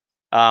team's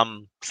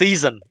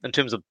season in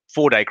terms of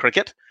 4-day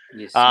cricket.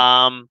 Yes.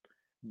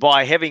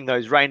 By having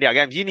those rained out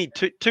games, you need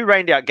two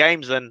rained out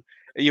games, and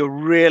you're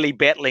really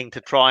battling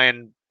to try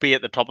and be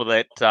at the top of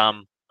that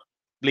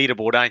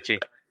leaderboard, aren't you?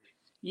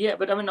 Yeah,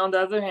 but I mean, on the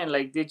other hand,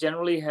 like they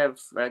generally have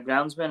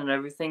groundsmen and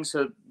everything,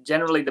 so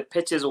generally the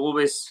pitch is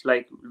always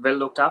like well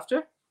looked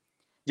after.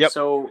 Yep.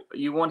 So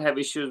you won't have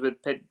issues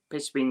with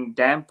pitch being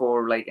damp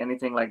or like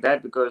anything like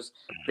that, because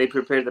they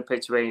prepare the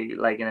pitch way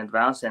like in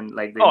advance, and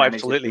like they manage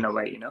absolutely. it in a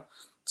way,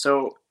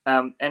 So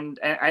and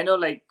I know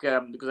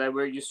because I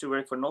used to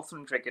work for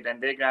Northern Cricket,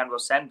 and their ground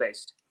was sand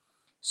based.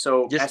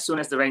 So as soon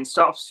as the rain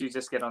stops, you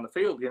just get on the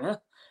field,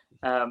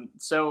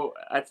 So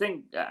I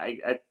think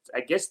I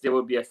guess there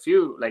will be a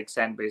few like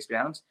sand based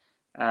grounds,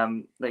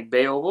 like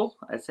Bay Oval,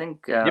 I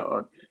think,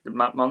 or the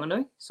Mount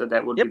Maunganui. So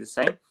that would be the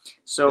same.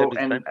 So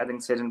I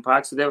think Seddon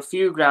Park. So there are a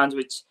few grounds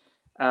which,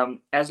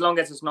 as long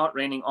as it's not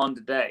raining on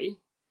the day,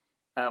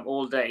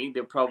 all day,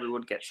 they probably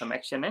would get some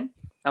action in.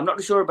 I'm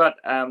not sure about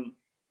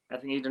I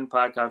think Eden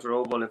Park Outer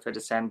Oval, if it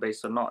is sand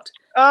based or not.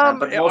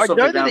 But most I of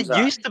know the that it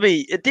used to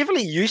be. It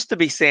definitely used to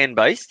be sand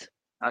based.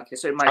 Okay,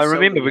 so it might. I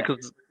remember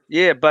because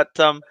but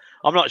I'm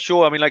not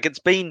sure. I mean, like it's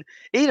been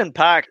Eden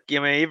Park. I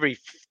mean, every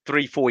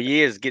 3-4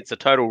 years gets a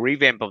total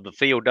revamp of the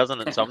field,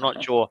 doesn't it? So I'm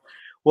not sure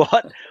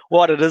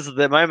what it is at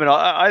the moment.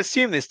 I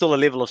assume there's still a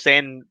level of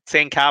sand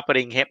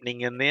carpeting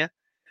happening in there.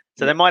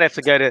 So they might have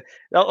to go to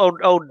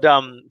old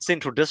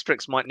Central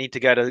Districts might need to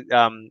go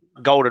to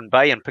Golden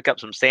Bay and pick up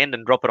some sand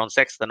and drop it on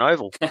Saxton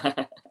Oval.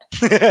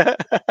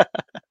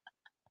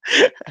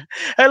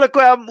 Hey, look,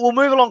 we'll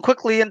move along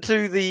quickly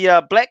into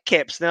the Black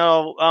Caps.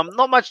 Now,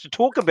 not much to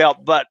talk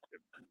about, but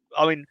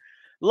I mean,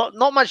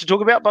 not much to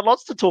talk about, but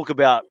lots to talk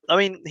about. I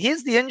mean,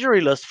 here's the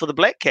injury list for the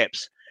Black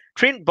Caps.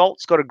 Trent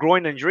Bolt's got a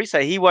groin injury,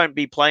 so he won't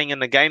be playing in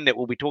the game that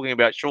we'll be talking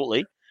about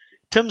shortly.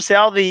 Tim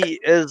Southee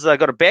has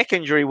got a back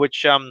injury,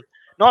 which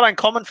not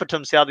uncommon for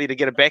Tim Southee to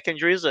get a back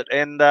injury, is it?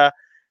 And then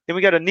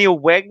we go to Neil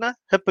Wagner,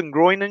 hip and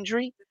groin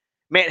injury.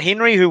 Matt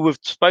Henry, who we've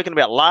spoken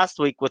about last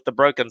week with the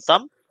broken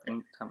thumb.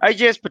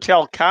 AJS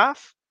Patel,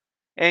 calf.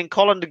 And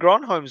Colin de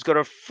Gronholm's got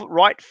a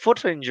right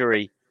foot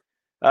injury.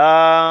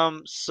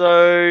 And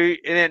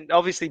then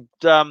obviously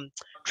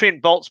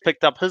Trent Bolt's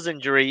picked up his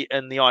injury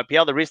in the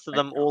IPL. The rest of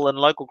them all in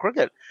local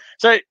cricket.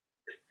 So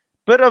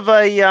bit of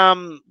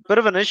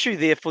an issue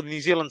there for the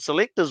New Zealand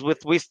selectors,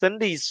 with West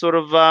Indies sort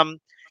of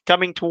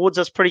coming towards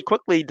us pretty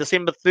quickly.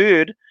 December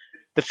 3rd,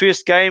 the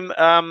first game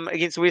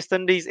against West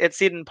Indies at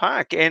Seddon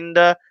Park, and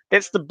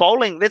that's the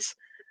bowling. That's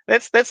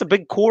a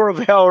big core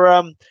of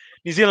our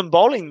New Zealand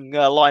bowling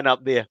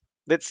lineup there.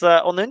 That's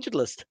on the injured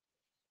list.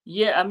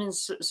 Yeah, I mean,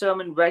 so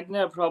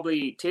Wagner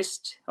probably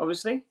test,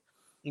 obviously.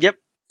 Yep.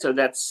 So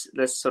that's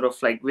sort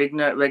of like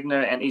Wagner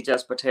and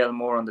Ijaz Patel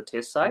more on the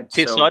test side.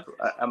 Side.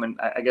 I mean,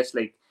 I guess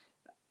like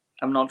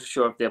I'm not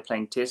sure if they're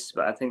playing tests,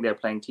 but I think they're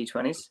playing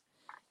T20s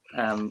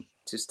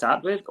to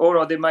start with,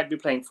 or they might be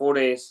playing 4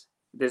 days.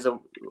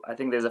 I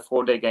think there's a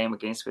 4-day game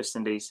against West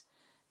Indies,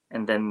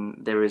 and then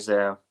there is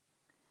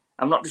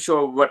I'm not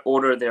sure what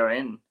order they're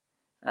in.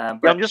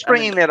 But I'm just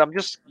bringing that. I'm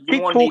just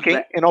keep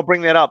talking, and I'll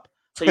bring that up.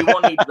 So you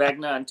won't need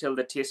Wagner until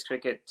the Test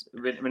cricket,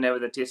 whenever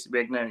the Test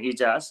Wagner and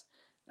Ijaz,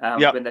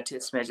 when the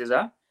Test matches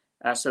are.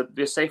 So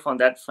we're safe on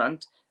that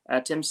front.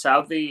 Tim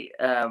Southee,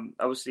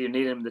 obviously you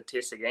need him in the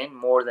Test again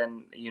more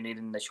than you need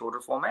in the shorter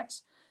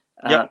formats.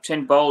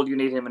 Trent Bolt, you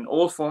need him in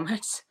all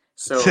formats.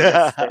 So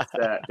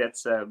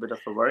that's a bit of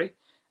a worry.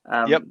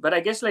 But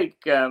I guess like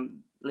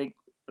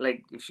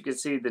if you could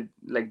see the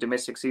like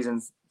domestic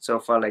seasons so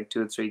far, like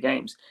 2 or 3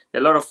 games,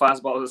 there are a lot of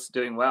fast bowlers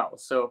doing well.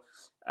 So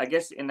I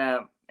guess in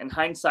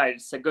hindsight,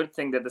 it's a good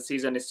thing that the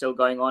season is still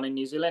going on in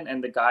New Zealand,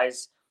 and the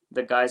guys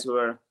the guys who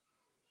are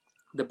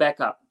the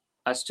backup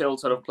are still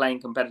sort of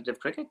playing competitive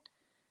cricket.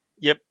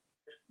 Yep.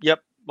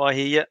 I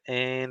hear you,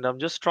 and I'm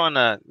just trying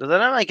to. They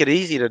don't make it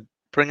easy to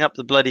bring up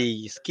the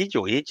bloody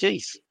schedule here.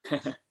 Jeez.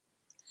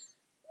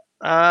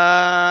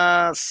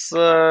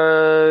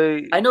 So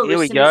I know here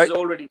we West go. Indies is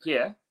already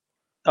here.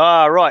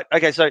 Right.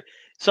 Okay. So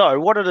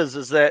what it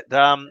is that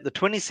the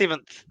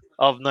 27th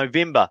of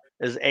November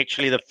is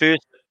actually the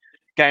first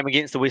game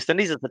against the West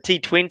Indies. It's the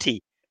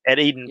T20 at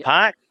Eden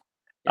Park,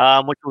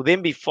 which will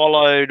then be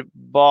followed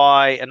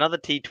by another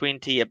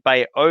T20 at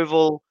Bay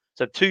Oval.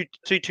 So two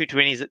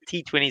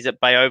T20s at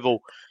Bay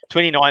Oval,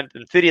 29th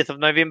and 30th of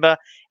November,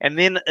 and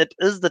then it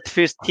is the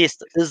first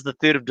test is the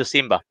 3rd of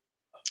December.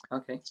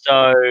 Okay.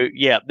 So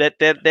yeah,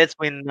 that's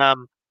when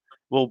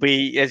will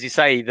be, as you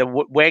say, the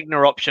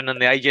Wagner option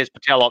and the Ajaz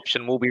Patel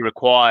option will be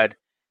required,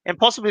 and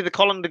possibly the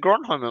Colin de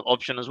Grandhomme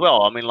option as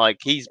well. I mean, like,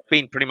 he's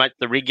been pretty much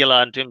the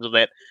regular in terms of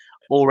that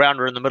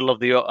all-rounder in the middle of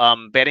the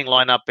batting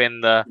lineup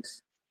and the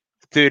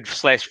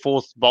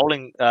 3rd/4th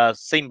bowling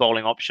seam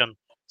bowling option.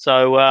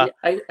 So I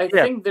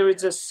think there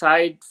is a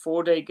side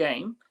 4-day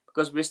game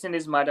because West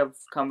Indies might have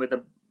come with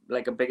a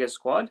bigger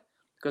squad.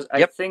 Because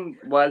I think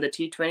while the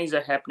T20s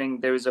are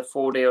happening, there is a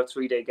 4-day or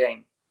 3-day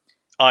game.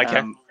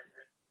 Okay.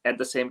 At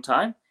the same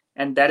time,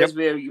 and that is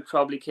where you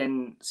probably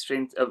can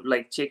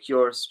check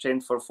your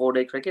strength for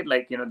 4-day cricket,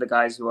 the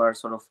guys who are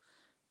sort of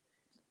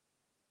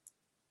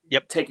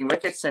taking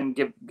wickets and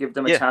give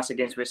them a chance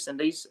against West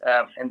Indies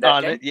in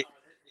that game.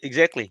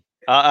 Exactly.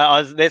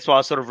 That's what I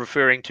was sort of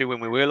referring to when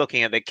we were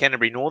looking at the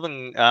Canterbury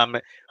Northern.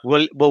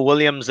 Will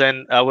Williams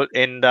and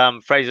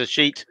Fraser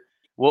Sheet.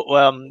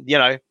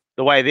 The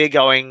way they're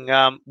going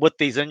with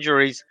these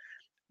injuries,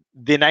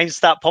 their names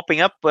start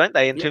popping up, won't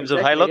they? In terms of,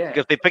 hey, look,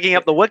 if they're picking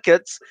up the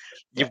wickets,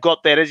 you've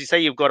got that, as you say,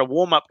 you've got a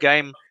warm-up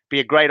game, be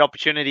a great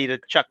opportunity to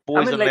chuck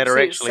boys in that are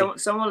actually.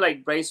 Someone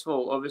like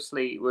Bracewell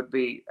obviously would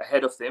be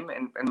ahead of them,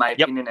 in my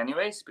opinion,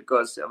 anyways,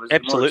 because obviously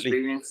more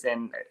experienced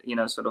and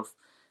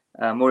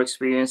more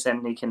experienced,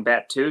 and he can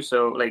bat too.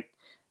 So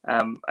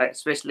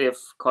especially if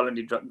Colin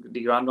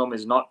de Grandhomme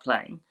is not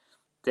playing,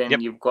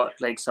 then you've got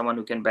someone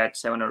who can bat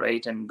 7 or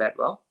 8 and bat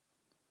well.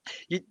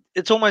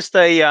 It's almost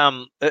a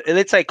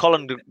let's say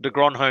Colin de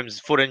Grandhomme's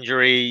foot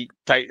injury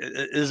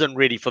isn't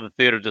ready for the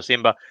 3rd of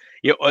December.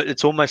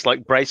 It's almost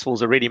like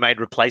Bracewell's a ready-made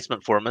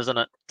replacement for him, isn't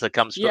it? To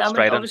come straight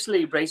in.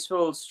 Obviously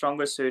Bracewell's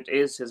stronger suit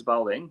is his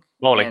bowling.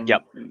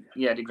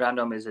 De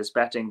Grandhomme is his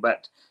batting,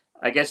 but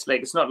I guess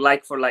it's not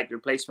for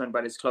replacement,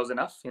 but it's close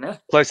enough,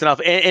 Close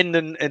enough, and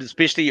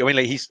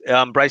especially he's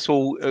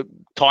Bracewell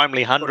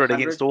timely 100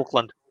 against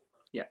Auckland.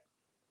 Yeah,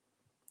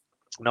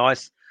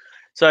 nice.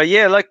 So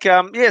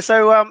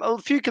a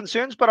few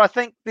concerns, but I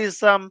think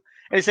there's as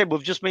I said,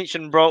 we've just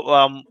mentioned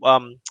Doug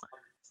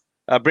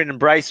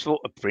Bracewell,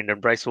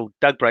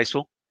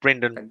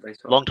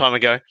 long time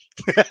ago,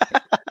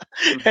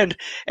 and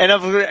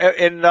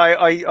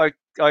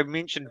I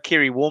mentioned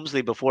Kerry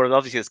Walmsley before, and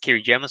obviously it's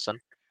Kerry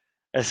Jamieson.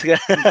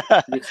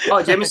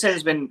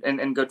 Jamieson's been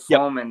in good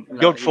form and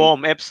good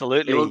form,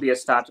 absolutely. He will be a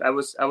starter.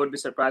 I would be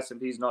surprised if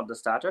he's not the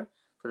starter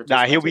for the.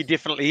 No, he'll be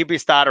a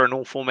starter in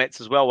all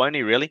formats as well, won't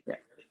he? Really? Yeah.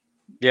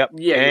 Yep.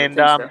 Yeah, and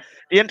the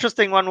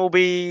interesting one will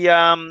be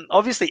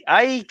obviously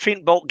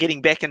Trent Boult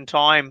getting back in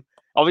time.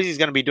 Obviously, he's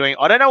going to be doing.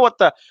 I don't know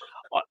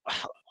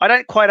I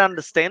don't quite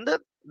understand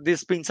it.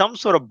 There's been some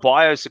sort of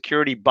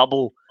biosecurity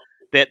bubble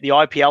that the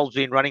IPL's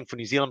been running for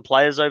New Zealand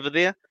players over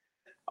there.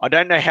 I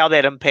don't know how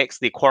that impacts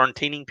their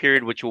quarantining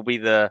period, which will be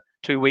the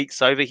 2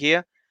 weeks over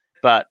here.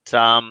 But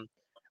I'm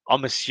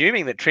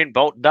assuming that Trent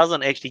Boult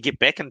doesn't actually get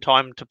back in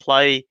time to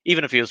play,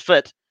 even if he was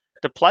fit,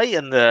 to play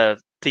in the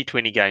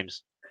T20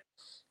 games.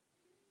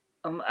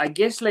 I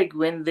guess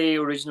when they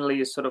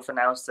originally sort of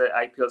announced the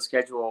IPL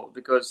schedule,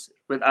 because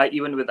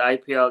even with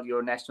IPL,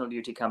 your national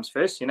duty comes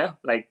first,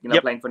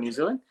 playing for New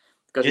Zealand,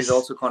 because he's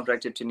also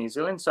contracted to New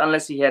Zealand. So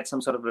unless he had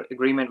some sort of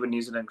agreement with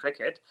New Zealand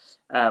cricket,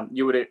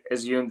 you would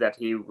assume that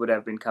he would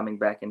have been coming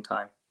back in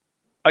time.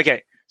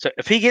 Okay, so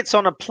if he gets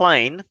on a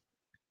plane,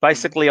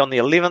 basically on the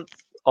 11th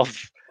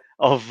of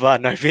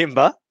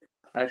November,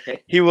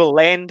 he will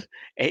land.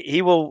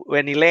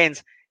 When he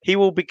lands, he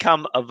will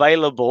become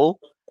available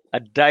a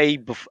day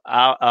with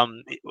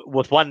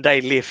 1 day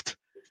left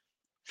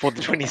for the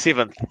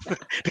 27th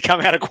to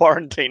come out of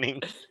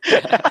quarantining.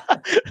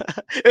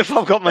 If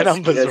I've got my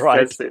numbers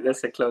right.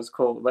 That's a close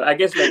call. But I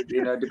guess it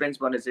depends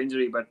on his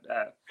injury. But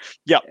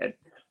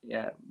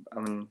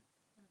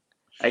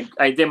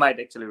they might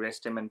actually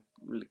rest him and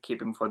keep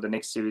him for the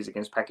next series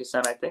against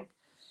Pakistan, I think.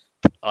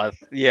 I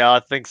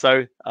think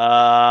so.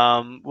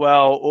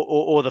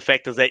 Or the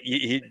fact is that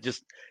you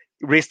just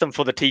rest him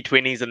for the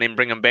T20s and then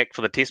bring him back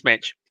for the Test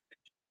match.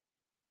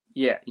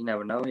 Yeah, you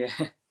never know.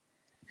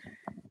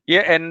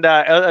 Yeah, and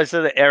I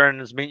said that Aaron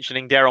is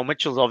mentioning Daryl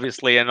Mitchell's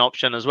obviously an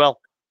option as well.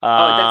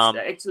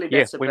 That's we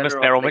missed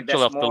Daryl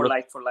Mitchell off the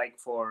list.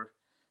 For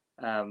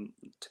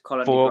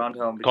Colin de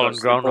Grandhomme,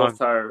 because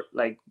both are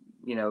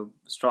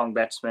strong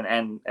batsmen,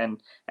 and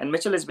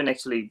Mitchell has been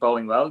actually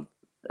bowling well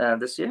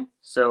this year.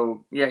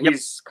 So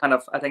he's kind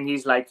of, I think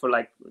he's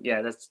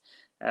that's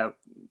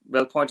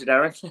Well pointed,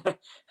 Aaron.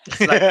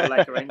 It's like for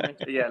like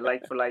arrangement. Yeah,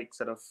 like for like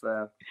sort of.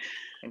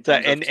 In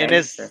terms of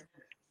change,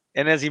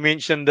 and as you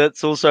mentioned,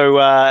 it's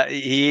also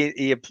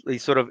he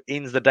sort of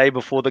ends the day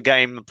before the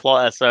game.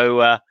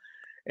 So and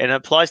it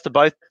applies to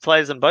both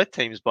players in both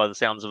teams by the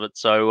sounds of it.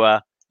 So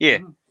yeah.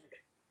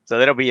 So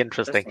that'll be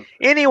interesting.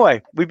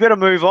 Anyway, we better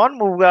move on.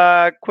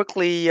 We'll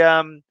quickly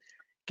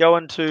go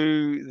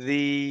into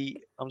the.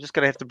 I'm just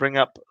going to have to bring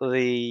up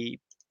the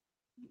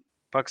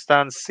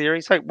Pakistan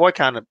series. Hey, why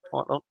can't it?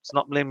 Oh, it's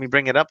not letting me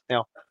bring it up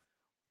now.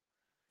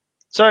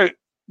 So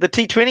the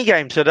T20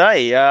 game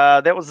today.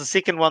 That was the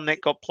second one that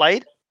got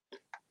played.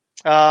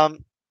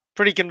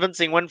 Pretty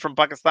convincing win from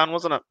Pakistan,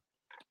 wasn't it?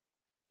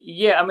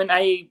 Yeah, I mean,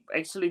 I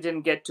actually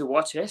didn't get to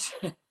watch it.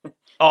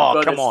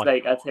 Oh, come on!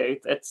 Like I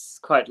think it's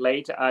quite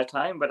late our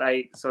time, but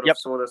I sort of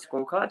saw the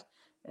scorecard,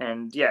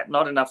 and yeah,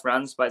 not enough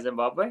runs by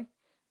Zimbabwe.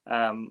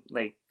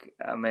 Like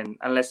I mean,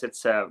 unless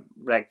it's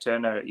Rag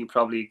Turner, you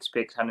probably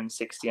expect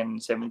 160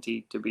 and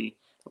 70 to be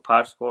a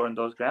par score in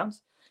those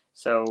grounds.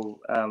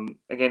 So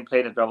again,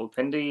 played at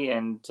Rawalpindi,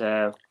 and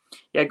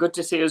yeah, good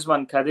to see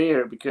Usman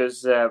Khadir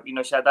because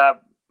Shadab,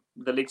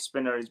 the leg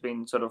spinner, has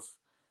been sort of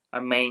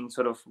our main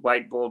sort of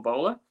white ball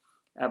bowler,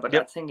 but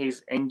I think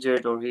he's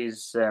injured or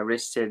he's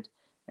rested.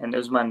 And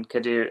Usman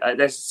Khadir,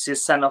 that's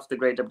his son of the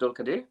great Abdul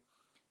Qadir.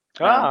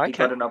 Okay. He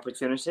got an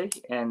opportunity,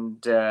 and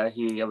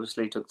he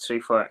obviously took 3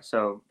 for it.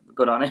 So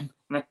good on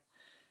him.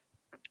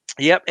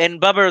 Yep,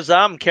 and Babar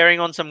Azam carrying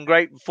on some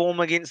great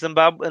form against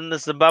Zimbabwe in the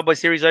Zimbabwe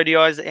Series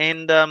ODIs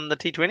and the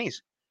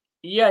T20s.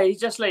 Yeah, he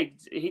just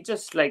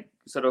like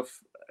sort of,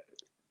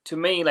 to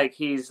me, like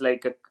he's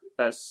like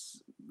a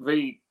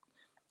very.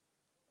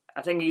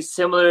 I think he's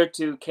similar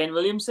to Kane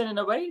Williamson in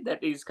a way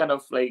that he's kind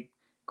of like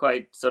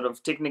quite sort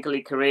of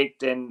technically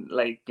correct and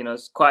like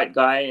quiet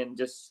guy and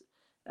just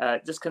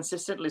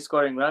consistently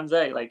scoring runs.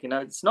 Like it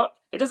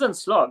doesn't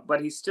slog, but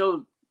he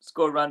still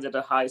score runs at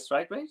a high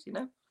strike rate.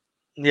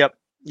 Yep.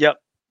 Yeah.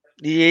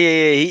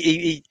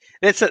 He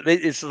that's it.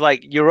 It's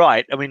like you're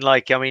right. I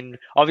mean,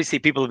 obviously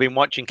people have been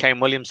watching Kane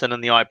Williamson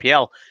in the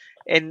IPL,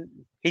 and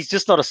he's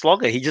just not a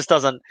slogger. He just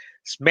doesn't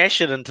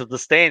smash it into the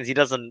stands.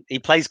 He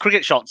plays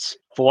cricket shots,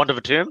 for want of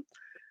a term.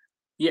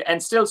 Yeah,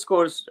 and still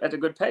scores at a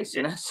good pace,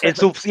 So. And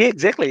still, yeah,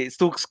 exactly. It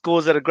still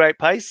scores at a great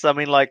pace. I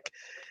mean, like,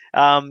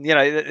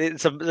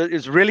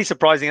 it's really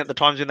surprising at the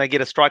times when they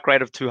get a strike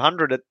rate of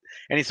 200. And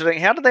he's sort of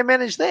thinking, how did they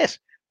manage that?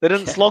 They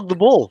didn't slog the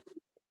ball.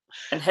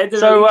 And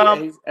Haider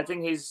Ali, I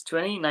think he's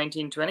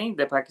 19, 20,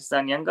 the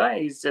Pakistan young guy.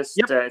 He's just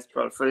it's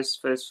probably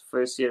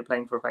first year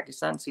playing for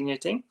Pakistan senior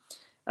team.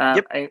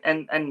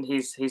 And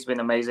he's been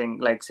amazing.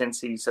 Like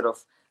since he sort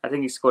of, I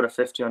think he scored a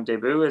 50 on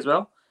debut as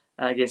well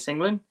against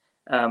England.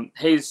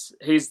 He's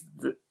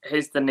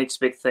the next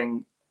big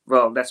thing.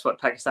 Well, that's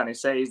what Pakistanis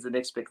say. He's the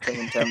next big thing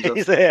in terms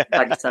of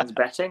Pakistan's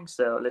batting.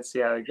 So let's see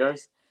how it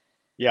goes.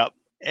 Yep.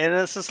 And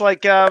it's just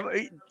like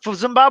for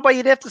Zimbabwe,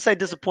 you'd have to say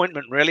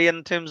disappointment, really,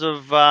 in terms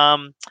of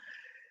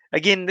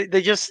again,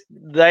 they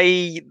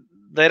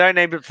don't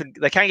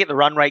they can't get the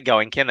run rate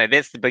going, can they?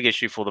 That's the big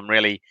issue for them,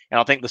 really. And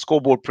I think the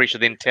scoreboard pressure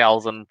then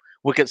tells, and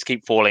wickets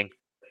keep falling.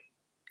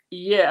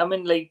 Yeah, I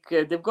mean, like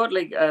they've got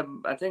like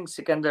I think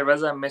Sikandar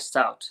Raza missed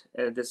out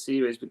this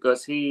series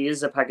because he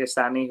is a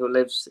Pakistani who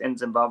lives in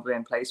Zimbabwe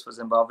and plays for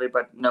Zimbabwe,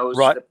 but knows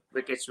the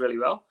wickets really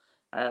well.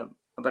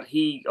 But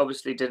he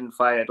obviously didn't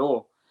fire at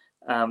all.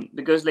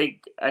 Because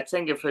like I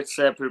think if it's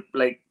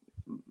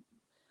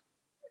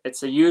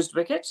it's a used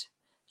wicket,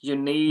 you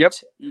need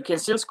you can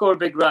still score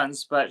big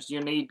runs, but you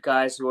need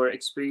guys who are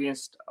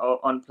experienced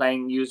on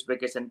playing used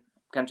wickets in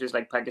countries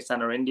like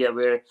Pakistan or India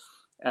where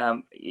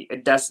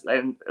it does.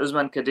 And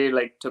Usman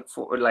Khadir took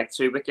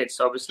 3 wickets,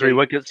 obviously 3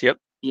 wickets.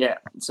 Yeah,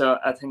 so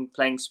I think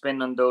playing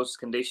spin on those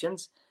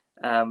conditions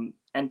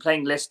and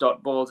playing less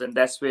dot balls, and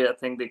that's where I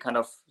think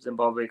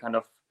Zimbabwe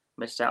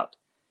missed out.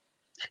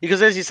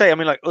 Because as you say, I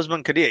mean, like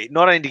Usman Khadir,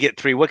 not only to get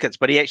 3 wickets,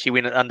 but he actually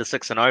went under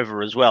 6 and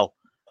over as well,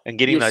 and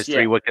getting those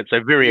 3 wickets.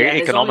 So very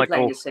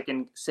economical. He's only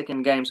playing his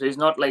second game, so he's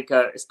not like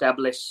a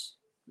established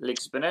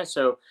leg spinner.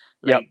 So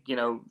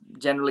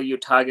generally you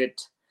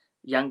target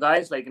young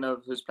guys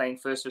who's playing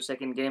first or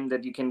second game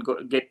that you can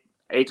get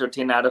 8 or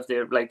 10 out of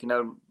their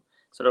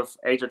sort of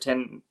 8 or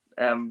 10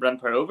 run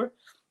per over.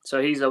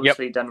 So he's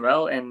obviously done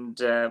well,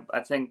 and I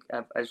think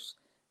I've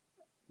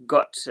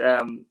got.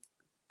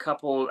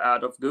 Couple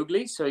out of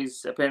Googly, so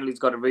he's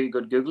got a really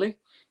good Googly,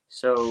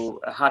 so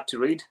hard to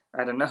read.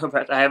 I don't know,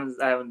 but I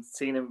haven't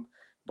seen him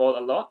bowl a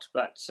lot,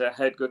 but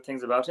heard good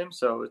things about him,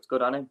 so it's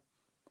good on him.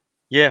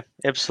 Yeah,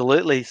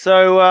 absolutely.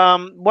 So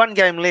 1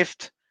 game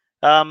left.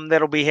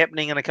 That'll be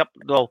happening in a couple.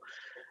 Well,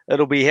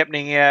 it'll be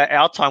happening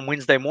our time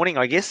Wednesday morning,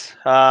 I guess.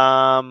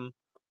 Or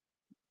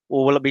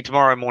will it be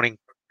tomorrow morning?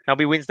 It'll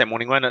be Wednesday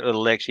morning, won't it?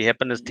 It'll actually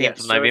happen. It's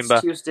 10th of November.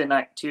 It's Tuesday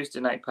night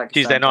Pakistan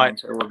Tuesday night. Time,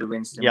 so it will be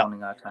Wednesday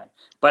morning our time.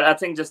 But I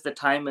think just the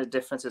time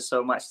difference is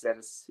so much that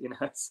it's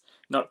it's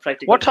not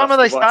practical. What time are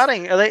they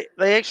starting? Are they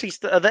actually?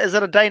 Is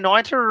it a day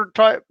nighter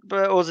type,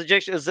 or is it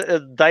a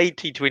day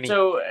T20?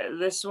 So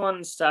this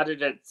one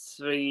started at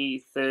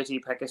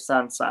 3:30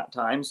 Pakistan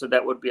time, so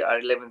that would be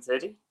our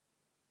 11:30.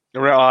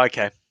 Oh,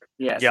 okay.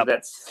 Yeah, so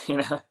that's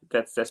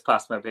that's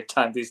past my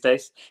bedtime these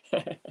days.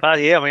 Yeah,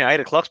 I mean 8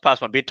 o'clock's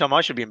past my bedtime.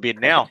 I should be in bed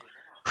now.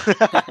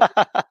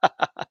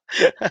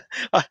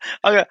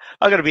 I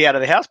got to be out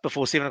of the house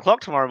before 7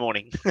 o'clock tomorrow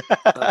morning.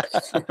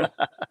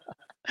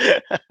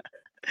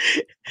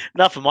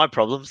 Enough of my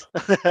problems.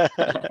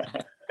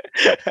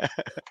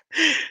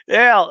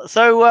 Yeah.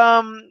 So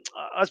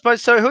I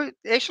suppose so. Who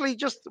actually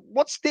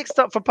what's next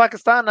up for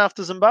Pakistan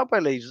after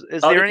Zimbabwe leaves?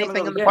 Is there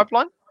anything in the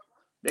pipeline?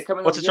 They're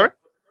coming. What's it? Sorry.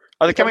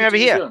 Oh, they're coming over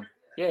here.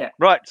 Yeah.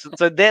 Right.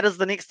 So that is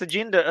the next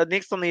agenda.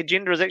 Next on the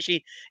agenda is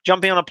actually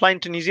jumping on a plane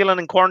to New Zealand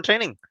and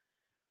quarantining.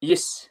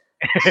 Yes.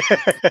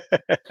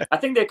 I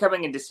think they're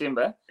coming in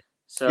December.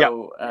 So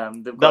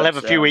they'll have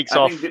a few weeks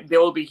off. I think they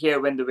will be here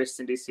when the West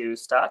Indies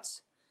series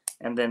starts,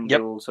 and then they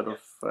will sort of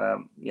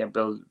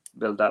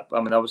build up.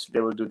 I mean, obviously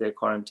they will do their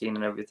quarantine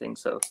and everything.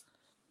 So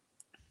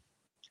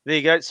there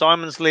you go.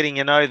 Simon's letting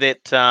you know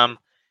that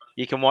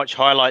you can watch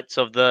highlights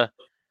of the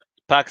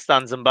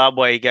Pakistan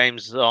Zimbabwe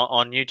games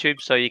on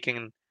YouTube, so you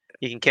can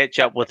catch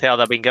up with how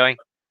they've been going.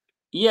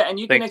 Yeah, and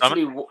you can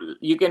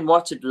you can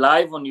watch it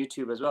live on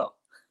YouTube as well.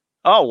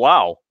 Oh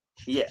wow!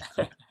 Yeah,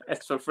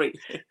 it's for free.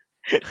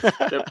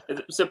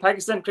 So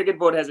Pakistan Cricket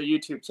Board has a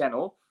YouTube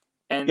channel,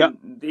 and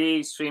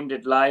they streamed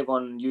it live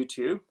on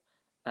YouTube,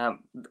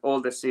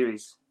 all the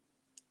series.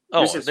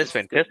 Oh, that's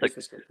fantastic!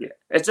 Yeah,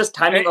 it's just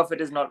timing of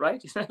it is not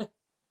right.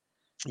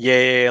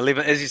 Yeah,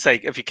 11. As you say,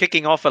 if you're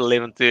kicking off at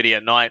 11:30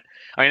 at night,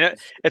 I mean,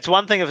 it's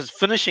one thing if it's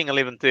finishing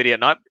 11:30 at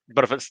night,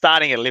 but if it's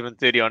starting at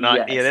 11:30 at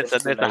night,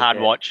 that's a hard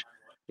watch.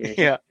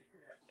 Yeah.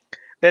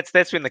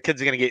 That's when the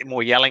kids are going to get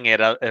more yelling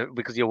at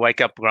because you'll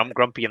wake up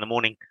grumpy in the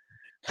morning.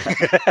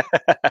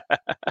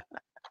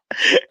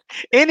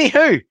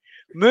 Anywho,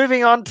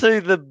 moving on to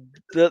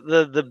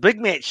the big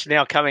match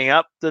now coming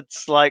up.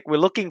 It's like we're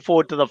looking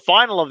forward to the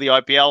final of the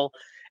IPL,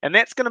 and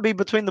that's going to be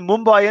between the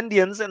Mumbai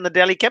Indians and the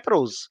Delhi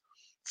Capitals.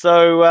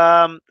 So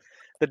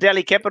the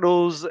Delhi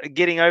Capitals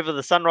getting over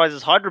the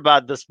Sunrisers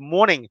Hyderabad this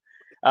morning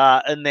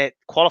in that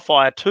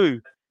qualifier 2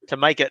 to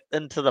make it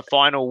into the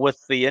final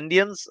with the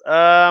Indians.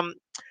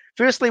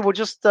 Firstly, we'll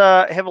just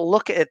have a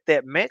look at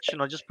that match, and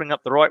I'll just bring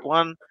up the right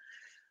one.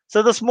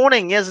 So this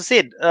morning, as I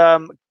said,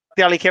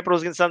 Delhi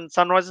Capitals against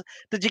Sunrisers.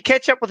 Did you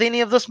catch up with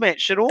any of this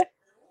match at all?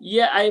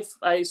 Yeah, I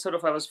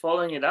was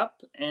following it up,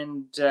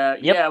 and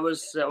I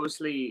was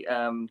obviously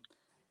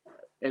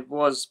it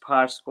was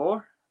par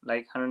score,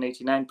 like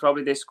 189.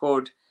 Probably they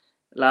scored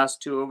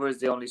last 2 overs.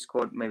 They only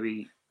scored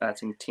maybe I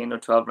think 10 or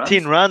 12 runs.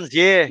 10 runs,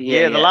 yeah.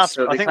 The last,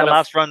 so I think the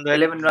last run,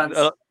 11 runs.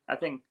 I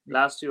think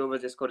last 2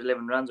 overs they scored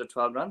 11 runs or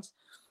 12 runs.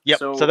 Yep.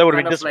 So they would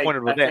have been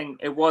disappointed with that. I think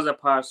it was a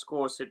par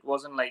score, so it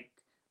wasn't like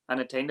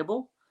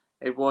unattainable.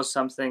 It was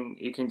something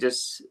you can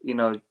just,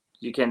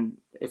 you can,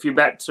 if you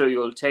bat through,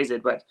 you'll chase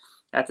it. But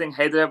I think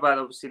Hyderabad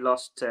obviously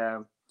lost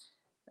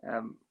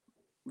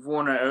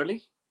Warner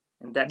early,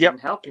 and that didn't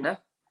help,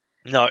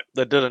 No,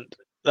 they didn't.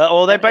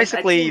 Well, they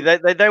basically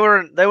they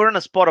were in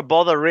a spot of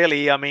bother,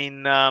 really. I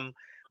mean,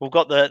 we've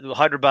got the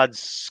Hyderabad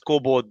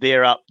scoreboard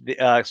there up, the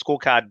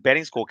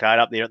batting scorecard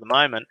up there at the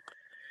moment,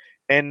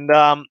 and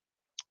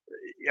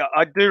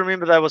I do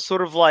remember they were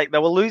sort of like they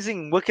were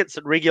losing wickets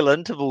at regular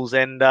intervals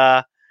and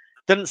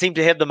didn't seem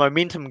to have the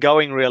momentum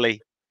going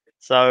really.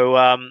 So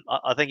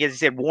I think, as you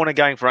said, Warner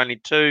going for only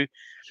 2.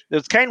 There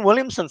was Kane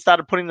Williamson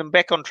started putting them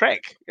back on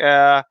track.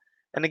 And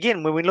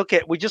again, when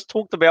we just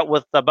talked about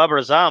with Babar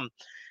Azam,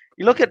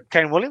 you look at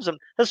Kane Williamson,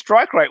 his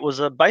strike rate was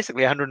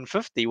basically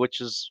 150,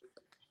 which is,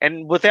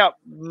 and with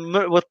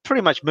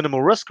pretty much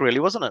minimal risk,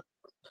 really, wasn't it?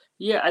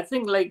 Yeah, I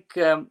think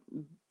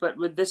but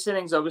with this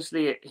innings,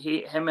 obviously,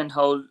 him and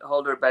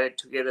Holder batted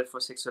together for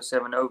 6 or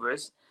 7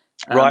 overs.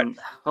 Right.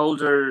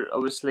 Holder,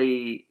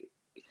 obviously,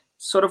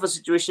 sort of a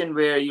situation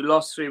where you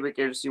lost 3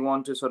 wickets, you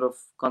want to sort of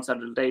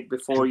consolidate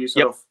before you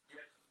sort of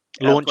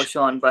launch push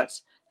on. But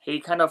he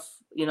kind of,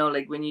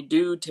 like when you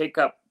do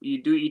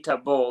eat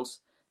up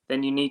balls,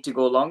 then you need to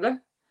go longer.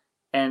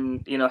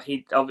 And,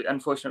 he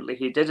unfortunately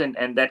he didn't.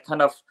 And that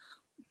kind of,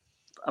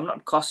 I'm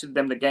not costed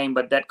them the game,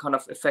 but that kind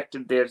of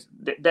affected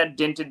that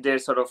dented their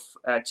sort of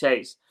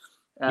chase.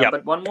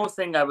 But one more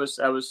thing I was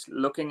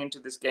looking into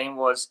this game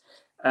was,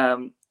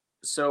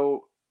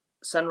 so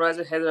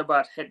Sunrisers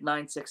Hyderabad hit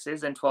 9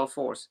 sixes and 12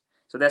 fours.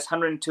 So that's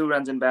 102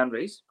 runs in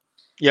boundaries.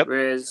 Yep.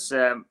 Whereas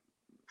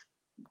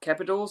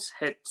Capitals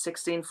hit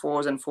 16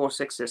 fours and 4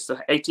 sixes, so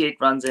 88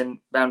 runs in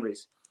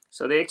boundaries.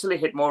 So they actually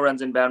hit more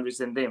runs in boundaries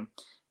than them.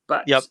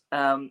 But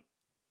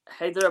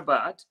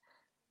Hyderabad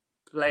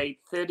played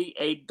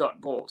 38 dot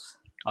balls.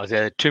 Oh,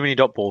 there are too many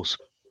dot balls.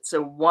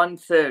 So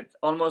 1/3,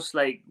 almost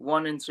like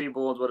 1 in 3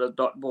 balls was a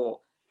dot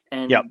ball.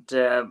 And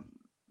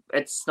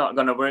it's not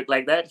going to work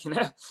like that,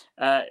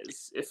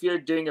 If you're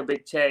doing a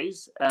big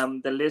chase,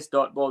 the less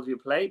dot balls you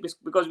play,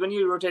 because when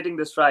you're rotating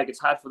the strike, it's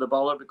hard for the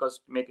bowler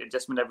because you make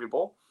adjustment every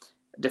ball,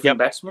 different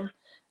batsmen.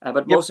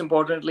 But most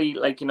importantly,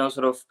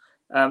 sort of,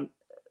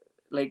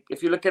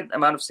 if you look at the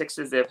amount of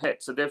sixes they've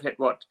hit, so they've hit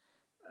what?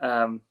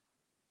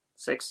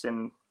 6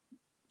 and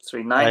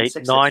 3, 9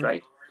 sixes,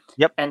 right?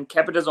 Yep. And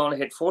Capitals only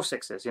hit 4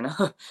 sixes, you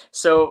know.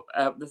 So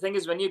the thing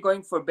is, when you're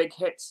going for big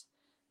hits,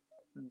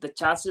 the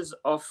chances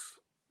of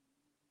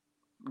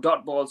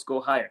dot balls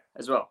go higher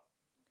as well.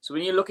 So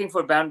when you're looking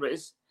for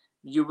boundaries,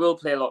 you will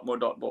play a lot more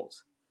dot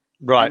balls.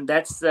 Right. And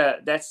that's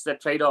the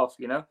trade-off,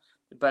 you know.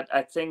 But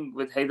I think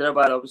with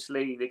Hyderabad,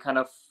 obviously, they kind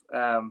of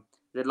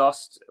they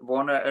lost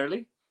Warner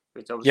early,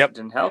 which obviously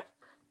didn't help.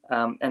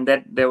 And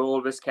that they were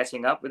always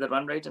catching up with the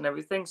run rate and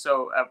everything.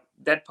 So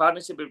that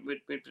partnership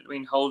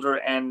between Holder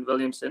and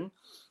Williamson,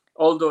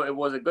 although it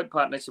was a good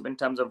partnership in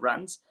terms of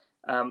runs,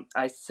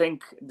 I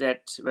think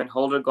that when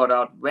Holder got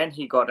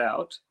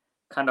out,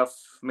 kind of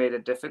made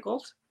it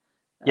difficult.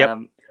 Yep.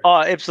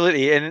 Oh,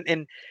 absolutely.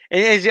 And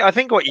as I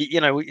think what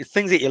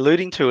things that you're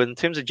alluding to in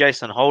terms of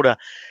Jason Holder,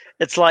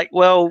 it's like,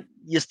 well,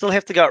 you still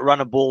have to go run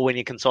a ball when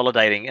you're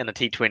consolidating in a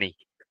T20.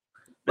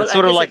 Well, it's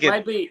sort of like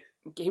might be.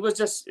 He was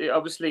just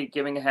obviously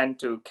giving a hand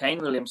to Kane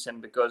Williamson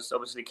because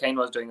obviously Kane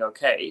was doing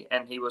okay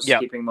and he was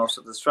keeping most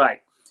of the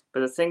strike.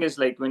 But the thing is,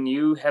 like, when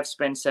you have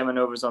spent 7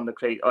 overs on the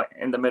crate or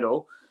in the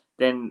middle,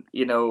 then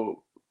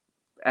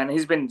and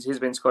he's been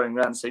scoring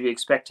runs, so you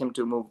expect him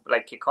to move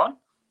kick on.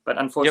 But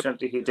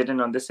unfortunately, he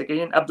didn't on this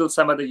occasion. Abdul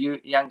Samad, the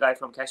young guy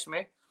from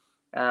Kashmir,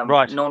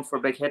 known for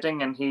big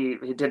hitting, and he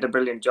did a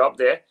brilliant job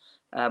there.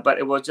 But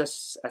it was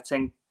just, I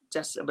think,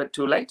 just a bit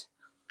too late.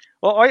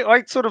 Well,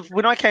 I sort of,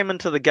 when I came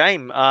into the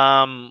game,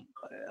 I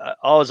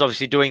was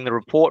obviously doing the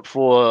report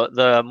for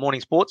the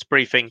morning sports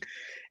briefing,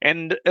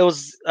 and it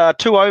was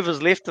 2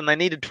 overs left, and they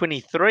needed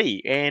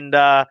 23, and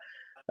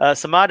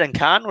Samad and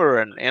Khan were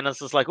in, and it's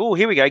just like, oh,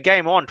 here we go,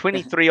 game on.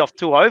 23 off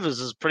 2 overs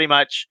is pretty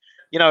much,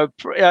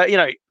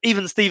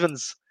 even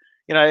Stevens.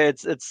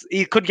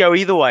 It could go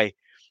either way,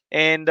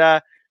 and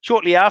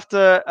shortly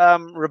after,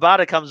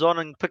 Rabada comes on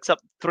and picks up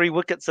 3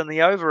 wickets in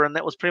the over, and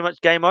that was pretty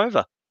much game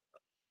over.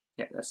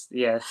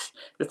 Yeah,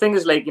 the thing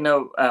is,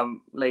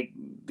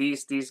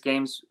 these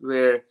games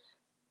where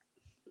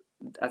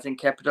I think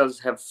Capitals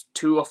have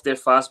 2 of their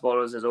fast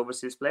bowlers as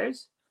overseas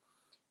players,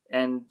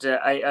 and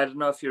I don't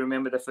know if you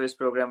remember the first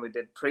program we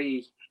did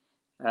pre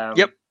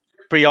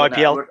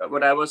IPL.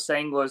 What I was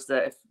saying was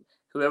that if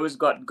whoever's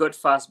got good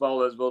fast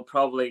bowlers will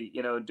probably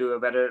do a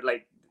better,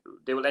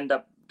 they will end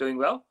up doing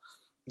well.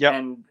 Yeah.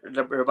 And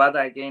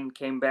Rabada again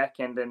came back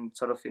and then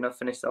sort of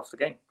finished off the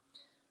game.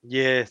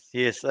 Yes,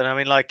 and I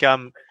mean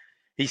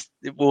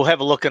we'll have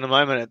a look in a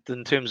moment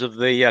in terms of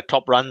the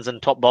top runs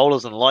and top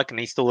bowlers and and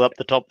he's still up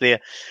the top there.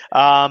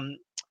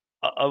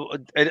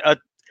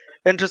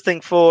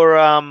 Interesting for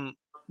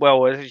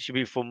it should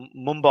be for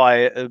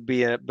Mumbai. It would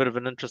be a bit of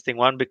an interesting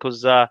one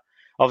because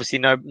obviously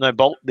no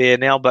Bolt there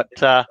now, but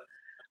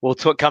we'll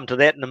come to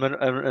that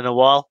in a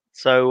while.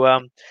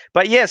 So,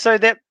 so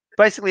that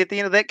basically at the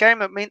end of that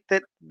game, it meant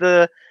that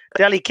the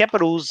Delhi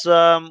Capitals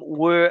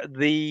were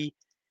the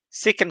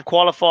second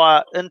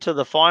qualifier into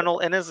the final,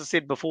 and as I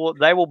said before,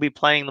 they will be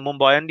playing the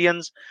Mumbai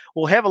Indians.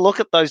 We'll have a look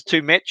at those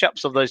 2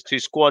 matchups of those 2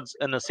 squads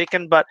in a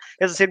second, but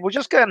as I said, we'll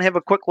just go and have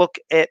a quick look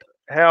at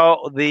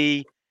how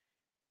the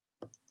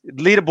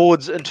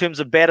leaderboards in terms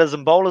of batters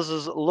and bowlers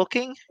is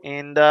looking,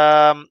 and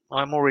I'm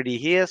already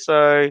here,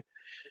 so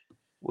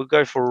we'll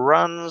go for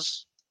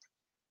runs,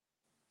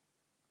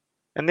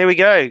 and there we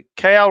go.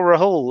 KL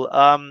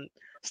Rahul,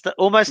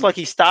 almost like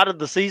he started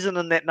the season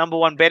in that number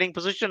 1 batting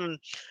position, and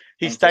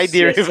he stayed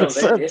there ever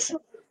since.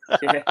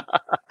 Yeah.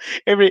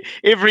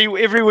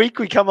 every week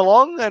we come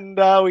along and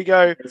we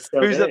go,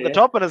 who's at the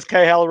top, and it's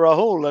KL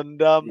Rahul.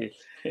 And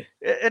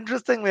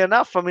interestingly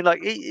enough, I mean,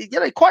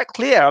 quite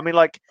clear. I mean,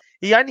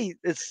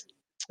 it's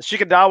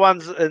Shikhar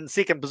Dhawan's in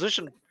second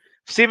position,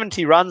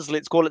 70 runs.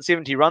 Let's call it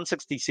 70 runs,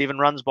 67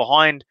 runs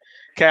behind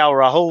KL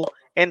Rahul,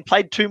 and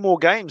played 2 more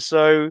games.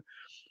 So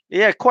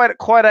yeah, quite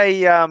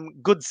a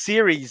good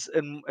series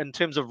in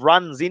terms of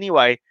runs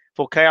anyway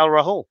for KL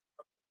Rahul.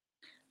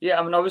 Yeah,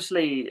 I mean,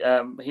 obviously,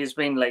 he's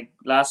been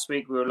last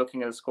week we were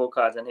looking at the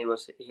scorecards and he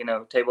was,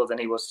 tables, and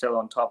he was still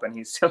on top, and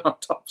he's still on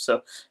top.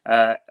 So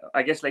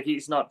I guess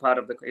he's not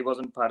he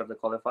wasn't part of the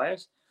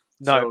qualifiers.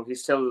 No, so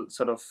he's still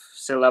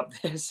up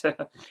there. So,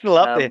 still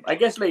up there. I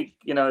guess it's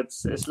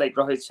like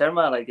Rohit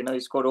Sharma, he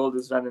scored all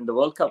this run in the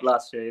World Cup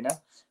last year,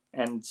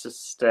 and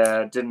just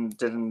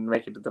didn't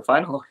make it to the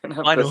final,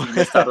 because he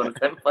missed out on the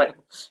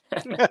semi-final.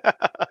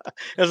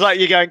 It's like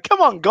you're going,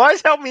 come on,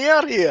 guys, help me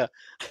out here.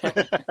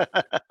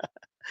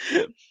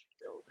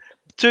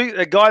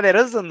 A guy that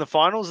is in the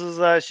finals is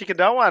Shikhar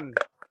Dhawan,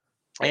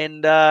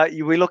 and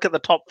we look at the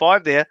top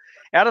 5 there.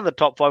 Out of the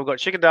top 5, we've got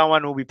Shikhar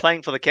Dhawan, who will be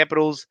playing for the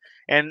Capitals,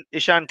 and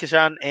Ishan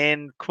Kishan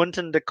and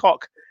Quinton de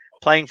Kock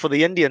playing for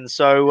the Indians.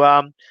 So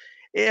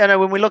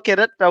when we look at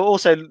it,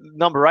 also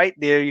number 8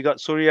 there, you got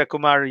Surya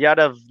Kumar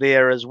Yadav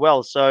there as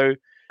well. So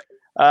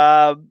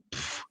a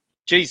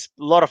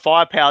lot of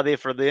firepower there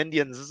for the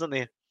Indians, isn't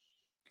there?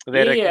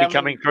 That are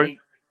coming through.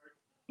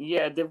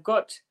 Yeah, they've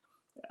got,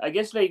 I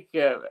guess, with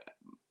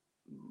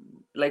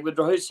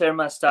Rohit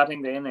Sharma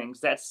starting the innings,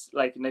 that's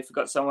if you've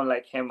got someone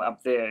like him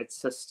up there,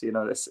 it's just,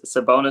 it's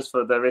a bonus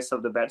for the rest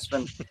of the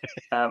batsmen.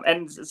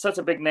 And it's such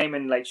a big name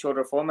in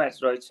shorter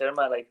formats, Rohit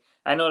Sharma.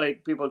 I know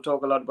people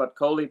talk a lot about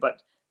Kohli,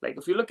 but like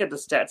if you look at the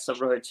stats of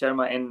Rohit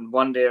Sharma in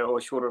one day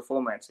or shorter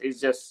formats,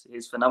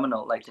 he's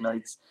phenomenal. Like,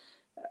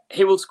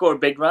 he will score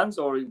big runs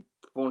or he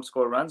won't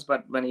score runs,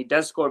 but when he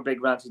does score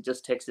big runs, he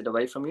just takes it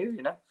away from you.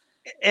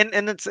 And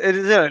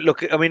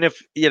look, I mean,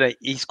 if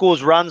he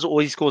scores runs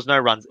or he scores no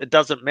runs, it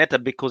doesn't matter,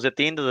 because at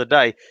the end of the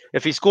day,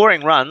 if he's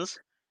scoring runs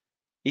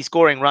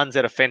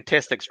at a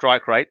fantastic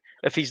strike rate.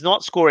 If he's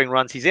not scoring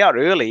runs, he's out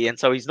early, and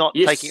so he's not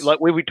taking, like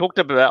we talked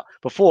about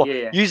before,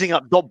 using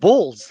up dot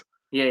balls.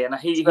 Yeah, and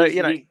he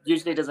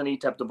usually doesn't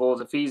eat up the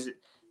balls. If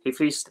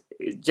he's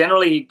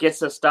generally he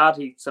gets a start,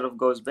 he sort of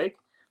goes big,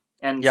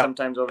 and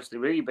sometimes obviously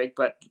really big.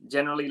 But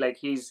generally, like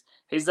he's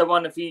the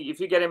one. If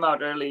you get him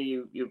out early,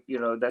 you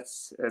know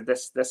that's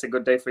a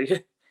good day for you.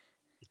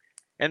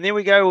 And there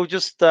we go. We'll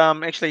just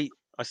actually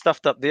I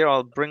stuffed up there.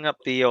 I'll bring up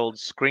the old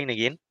screen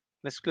again.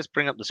 Let's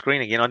bring up the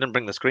screen again. I didn't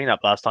bring the screen up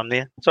last time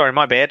there. Sorry,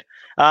 my bad.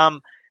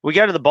 We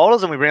go to the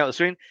bowlers and we bring up the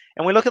screen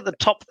and we look at the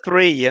top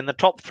three, and the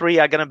top three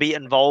are going to be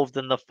involved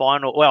in the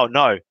final. Well,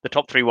 no, the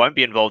top three won't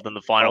be involved in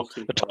the final.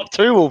 The top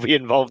two will be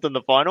involved in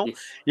the final.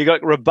 Yes. You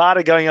got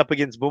Rabada going up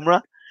against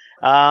Bumrah.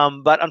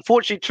 But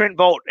unfortunately, Trent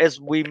Boult, as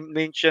we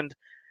mentioned,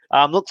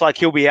 looks like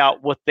he'll be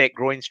out with that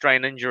groin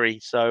strain injury.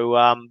 So,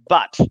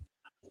 but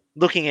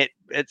looking at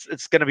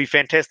it's going to be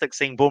fantastic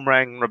seeing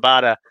Bumrah and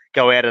Rabada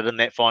go at it in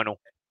that final.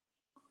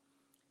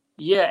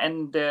 Yeah,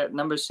 and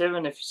number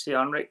 7, if you see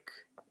Anrik,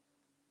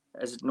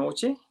 is it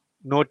Nortje?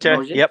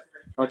 Nortje, yep.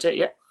 Nortje,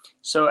 yeah.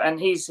 So, and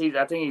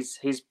I think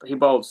he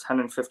bowls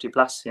 150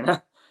 plus, So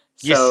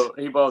yes.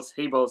 he bowls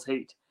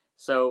heat.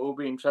 So it will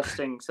be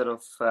interesting, sort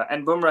of.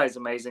 And Bumrah is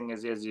amazing,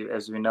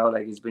 as we know.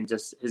 Like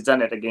he's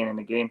done it again and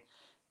again.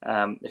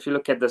 If you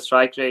look at the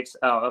strike rates,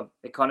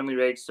 economy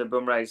rates, so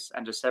Bumrah is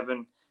under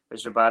 7,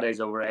 which Rabada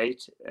is over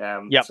 8.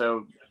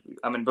 So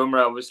I mean,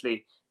 Bumrah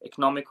obviously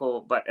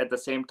economical, but at the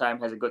same time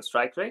has a good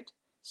strike rate.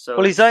 So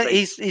well,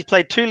 he's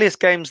played 2 less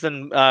games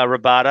than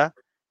Rabada,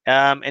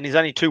 and he's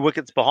only 2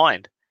 wickets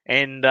behind.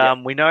 And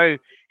we know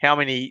how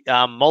many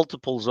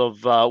multiples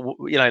of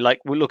like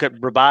we look at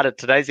Rabada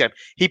today's game.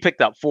 He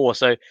picked up 4,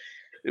 so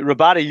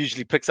Rabada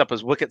usually picks up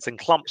his wickets in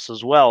clumps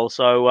as well.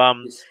 So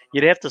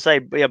you'd have to say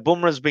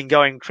Bumrah's been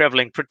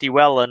travelling pretty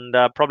well, and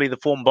probably the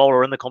form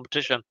bowler in the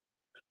competition.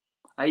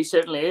 He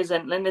certainly is,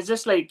 and it's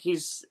just like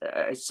it's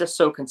just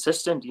so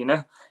consistent,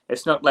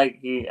 It's not like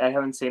I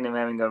haven't seen him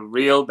having a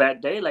real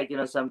bad day. Like,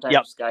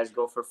 sometimes guys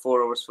go for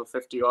 4 overs for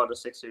 50 odd or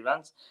 60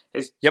 runs.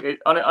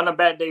 On a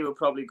bad day, we'll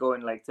probably go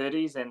in like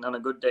 30s, and on a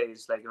good day,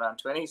 it's like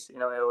around 20s,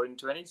 or in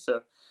 20s.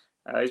 So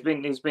he's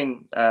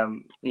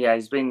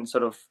been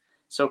sort of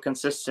so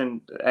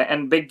consistent,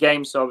 and big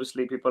games. So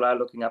obviously, people are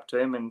looking up to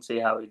him and see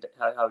how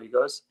he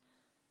goes.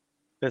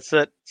 That's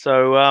it.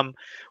 So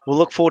we'll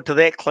look forward to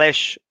that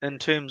clash in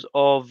terms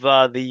of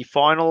the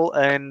final,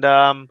 and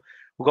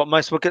we've got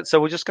most wickets. So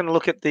we're just going to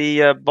look at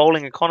the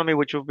bowling economy,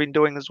 which we've been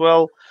doing as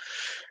well.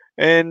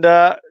 And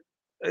at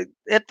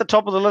the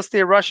top of the list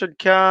there, Rashid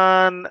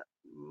Khan,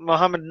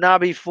 Mohammad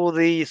Nabi for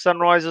the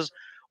Sunrisers,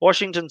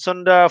 Washington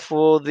Sundar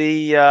for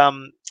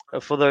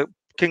the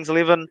Kings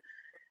 11.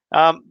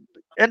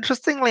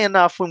 Interestingly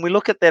enough, when we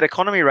look at that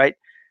economy rate,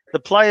 the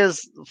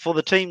players for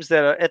the teams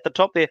that are at the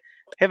top there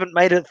haven't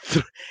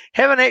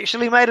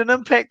actually made an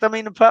impact. I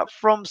mean, apart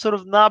from sort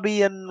of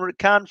Nabi and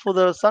Khan for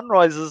the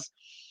Sunrisers,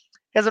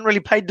 hasn't really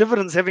paid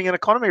dividends having an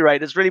economy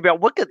rate. It's really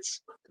about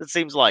wickets, it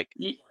seems like.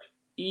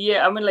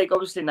 Yeah, I mean, like,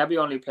 obviously Nabi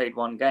only played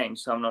 1 game,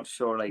 so I'm not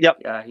sure, like,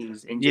 he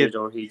was injured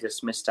or he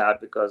just missed out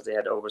because they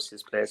had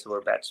overseas players who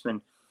were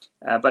batsmen.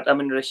 But, I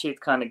mean,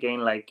 Rashid Khan, again,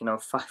 like,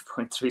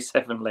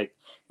 5.37, like,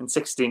 in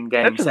 16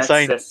 games.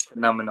 That's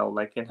phenomenal,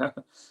 like,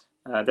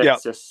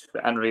 that's just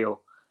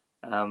unreal.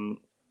 So,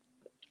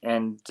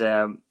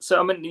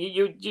 I mean,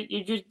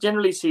 you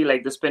generally see,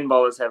 like, the spin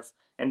bowlers have,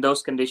 in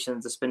those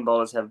conditions, the spin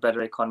bowlers have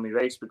better economy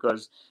rates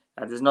because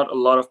there's not a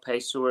lot of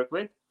pace to work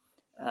with.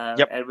 And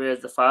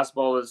whereas the fast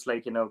bowlers,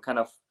 like,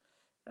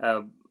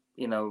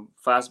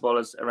 fast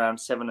bowlers around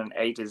 7 and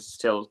 8 is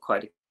still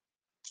quite.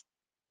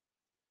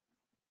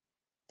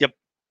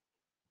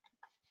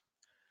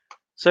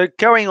 So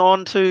going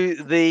on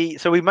to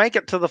so we make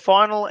it to the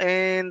final,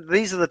 and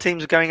these are the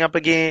teams going up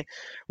again.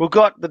 We've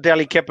got the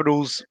Delhi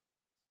Capitals.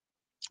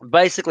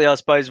 Basically, I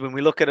suppose when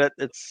we look at it,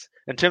 it's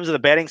in terms of the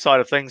batting side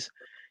of things,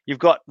 you've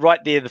got right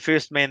there the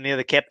first man there,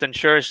 the captain,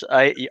 Suresh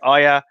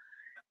Iyer.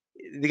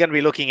 They're going to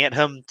be looking at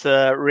him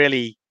to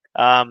really,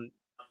 and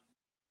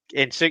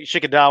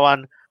Shikhar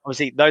Dhawan,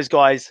 obviously those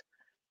guys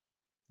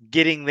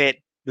getting the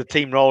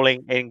team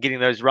rolling and getting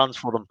those runs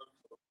for them.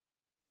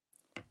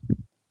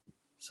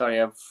 Sorry,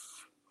 I've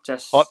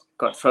just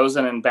got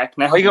frozen and back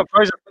now. Oh, you got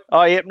frozen?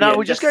 Oh, yeah. No,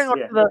 we're just going on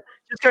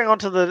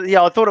to the.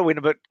 I thought it went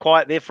a bit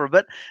quiet there for a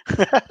bit.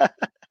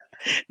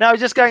 No,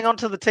 just going on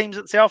to the teams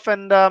itself,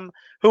 and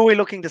who are we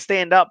looking to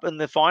stand up in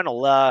the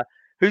final?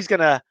 Who's going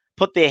to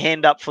put their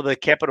hand up for the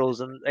Capitals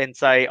and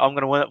say, "I'm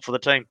going to win it for the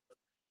team"?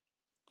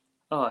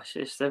 Oh,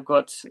 sheesh, they've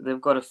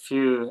got a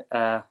few.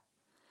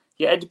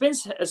 It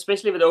depends,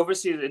 especially with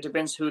overseas. It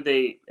depends who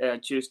they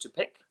choose to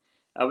pick.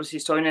 Obviously,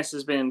 Stoinis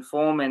has been in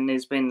form, and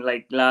he's been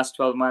like last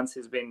 12 months.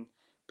 He's been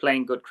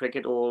playing good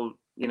cricket all,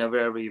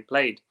 wherever he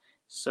played.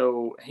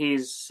 So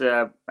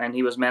and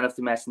he was man of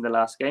the match in the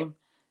last game.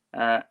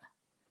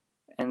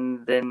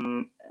 And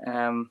then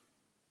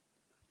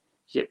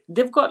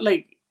they've got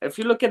if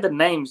you look at the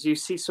names, you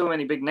see so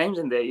many big names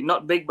in there.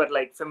 Not big, but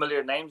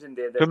familiar names in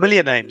there.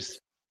 Familiar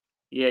names.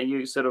 Yeah,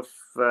 you sort of.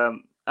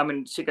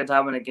 Shikhar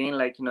Dhawan again,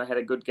 had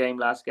a good game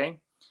last game.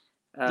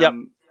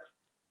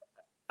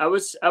 I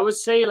would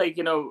say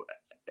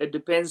it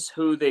depends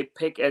who they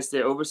pick as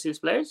their overseas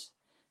players.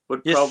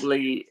 Would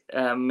probably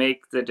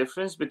make the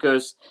difference,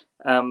 because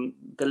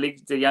the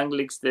young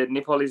leagues, the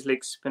Nepalese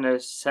league spinner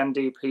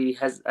Sandeep, he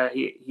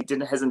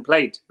hasn't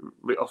played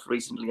off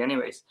recently,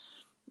 anyways.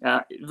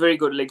 Very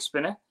good leg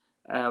spinner.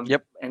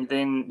 And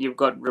then you've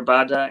got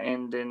Rabada,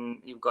 and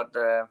then you've got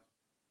the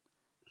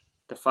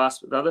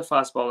other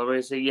fast bowler. Where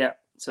is he? Yeah.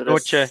 So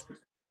that's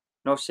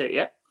Norche.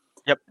 Yeah.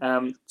 Yep.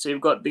 So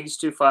you've got these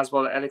two fast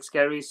bowlers, Alex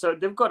Carey. So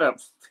they've got a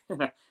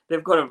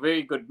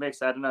very good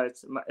mix. I don't know.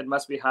 It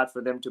must be hard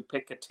for them to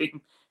pick a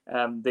team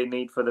they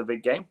need for the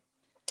big game.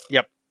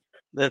 Yep.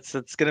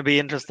 It's going to be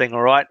interesting.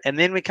 All right. And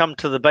then we come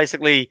to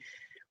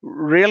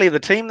really the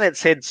team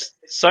that's had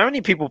so many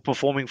people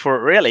performing for it,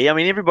 really. I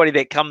mean, everybody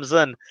that comes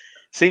in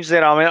seems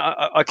that,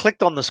 I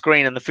clicked on the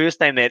screen, and the first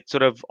name that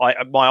sort of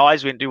my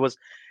eyes went to was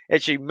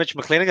actually Mitch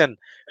McClenaghan,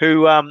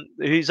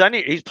 he's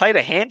played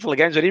a handful of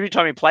games, but every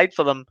time he played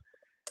for them,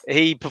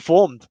 he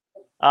performed.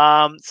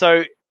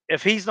 So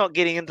if he's not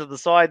getting into the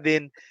side,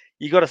 then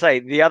you got to say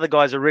the other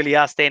guys really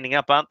are standing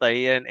up, aren't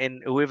they?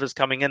 And whoever's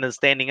coming in is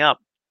standing up.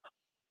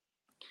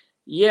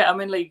 Yeah,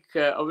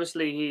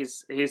 obviously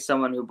he's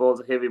someone who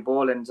bowls a heavy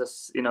ball and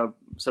just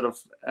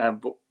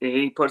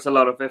he puts a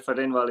lot of effort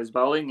in while he's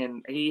bowling,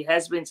 and he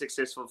has been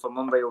successful for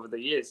Mumbai over the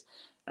years.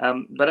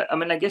 But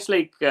I guess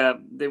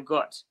they've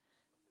got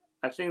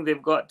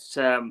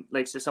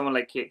say someone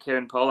like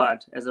Kieran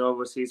Pollard as an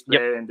overseas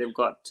player, and they've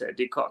got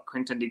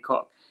Quinton de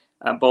Kock.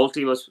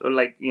 Bolty was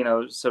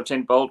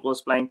Sachin Bolt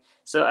was playing.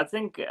 So I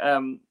think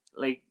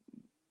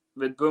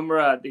with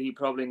Bumrah, he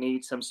probably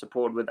needs some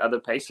support with other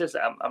pacers.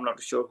 I'm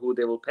not sure who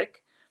they will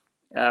pick.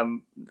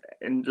 In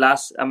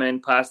past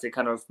they're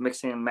kind of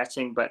mixing and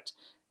matching, but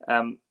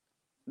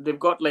they've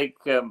got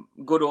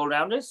good all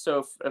rounders.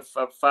 So if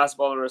a fast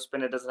bowler or a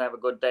spinner doesn't have a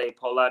good day,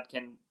 Pollard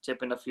can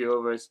chip in a few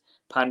overs.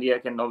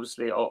 Pandya can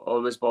obviously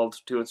always bowl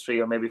 2 or 3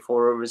 or maybe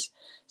 4 overs.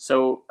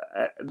 So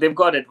they've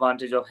got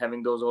advantage of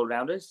having those all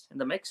rounders in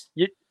the mix.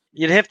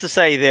 You'd have to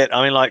say that.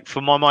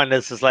 For my mind,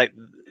 this is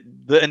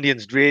the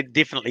Indians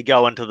definitely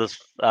go into this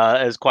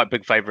as quite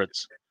big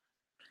favourites.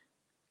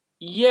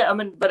 Yeah,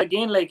 but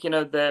again,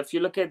 if you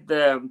look at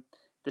the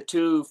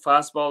two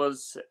fast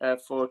bowlers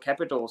for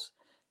Capitals,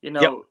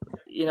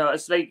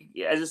 it's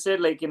as I said,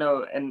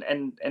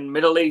 in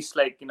Middle East,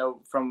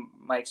 from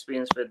my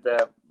experience with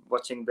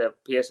watching the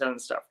PSL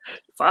and stuff,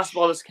 fast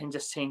bowlers can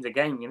just change the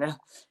game,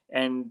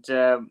 and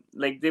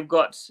they've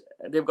got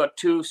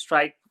 2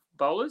 strike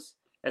bowlers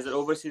as an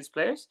overseas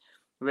players,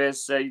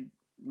 whereas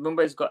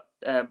Mumbai's got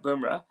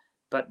Bumrah,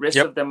 but rest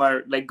of them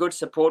are good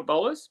support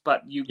bowlers,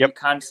 but you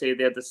can't say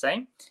they're the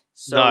same.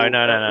 So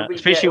no.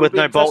 Especially with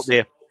no Bolt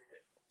there.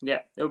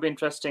 Yeah, it will be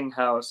interesting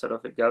how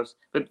it goes.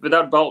 But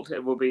without Bolt,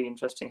 it will be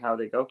interesting how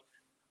they go.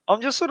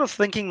 I'm just sort of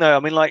thinking though.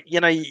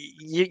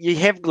 You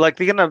have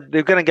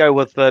they're gonna go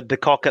with de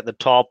Kock at the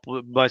top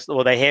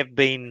they have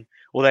been,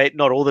 they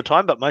not all the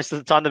time, but most of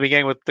the time they've been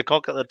going with de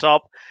Kock at the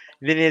top.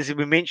 And then, as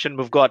we mentioned,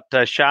 we've got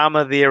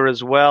Sharma there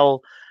as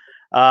well,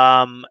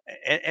 and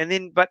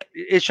then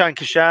Ishan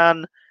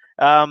Kishan,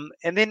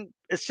 and then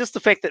it's just the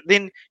fact that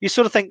then you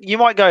sort of think you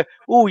might go,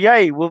 oh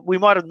yay, we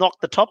might have knocked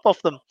the top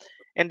off them.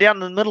 And down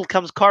in the middle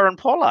comes Kieran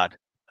Pollard.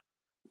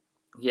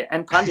 Yeah,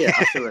 and Pandya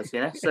afterwards,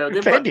 So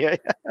they've got,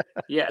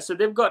 so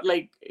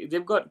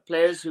they've got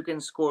players who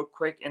can score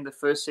quick in the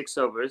first 6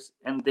 overs,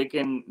 and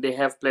they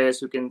have players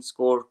who can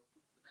score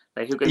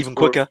even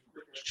quicker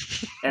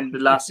and the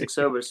last 6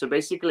 overs. So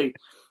basically,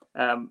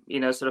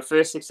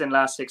 first 6 and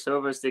last 6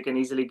 overs, they can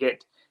easily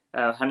get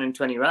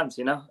 120 runs,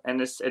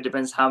 and it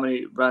depends how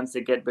many runs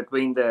they get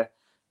between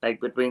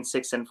between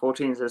 6 and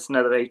 14. So it's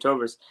another 8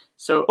 overs.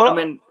 So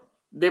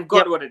they've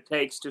got what it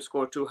takes to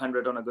score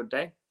 200 on a good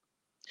day.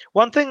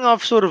 One thing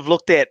I've sort of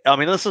looked at,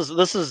 this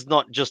is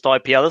not just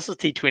IPL, this is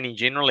T20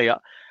 generally.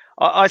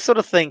 I sort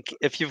of think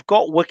if you've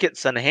got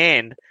wickets in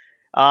hand,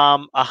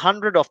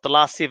 100 off the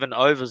last 7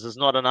 overs is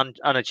not an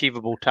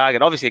unachievable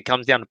target. Obviously, it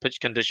comes down to pitch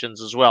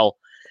conditions as well.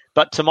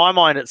 But to my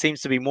mind, it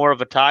seems to be more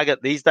of a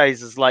target these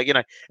days. Is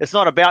it's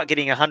not about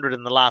getting 100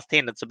 in the last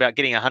 10. It's about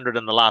getting 100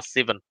 in the last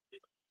 7.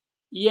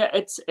 Yeah,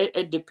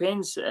 it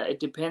depends. It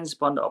depends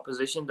upon the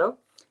opposition, though.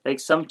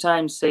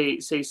 Sometimes, say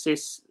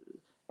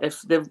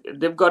if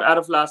they've got out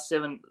of last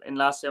 7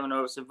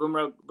 overs, if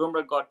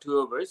Bumrah got 2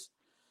 overs,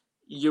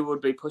 you would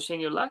be pushing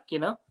your luck,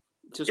 to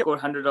score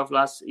 100 of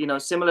last.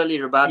 Similarly,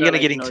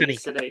 Rabada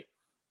yesterday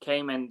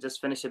came and just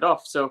finished it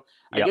off. So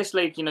I guess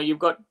you've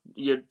got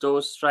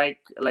those strike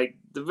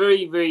the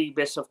very, very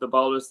best of the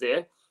bowlers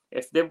there.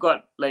 If they've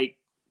got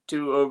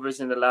 2 overs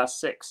in the last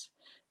 6,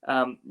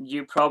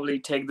 you probably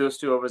take those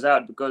 2 overs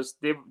out because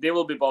they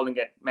will be bowling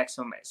at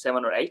maximum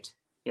 7 or 8,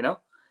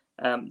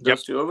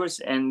 those 2 overs.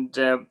 And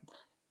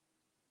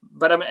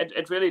but I mean,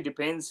 it really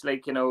depends,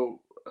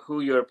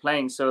 who you're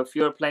playing. So if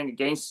you're playing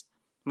against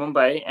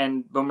Mumbai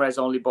and Bumrah has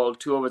only bowled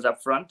 2 overs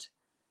up front,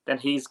 then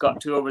he's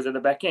got 2 overs at the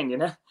back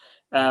end,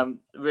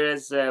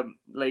 whereas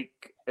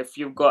if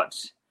you've got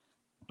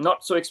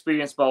not so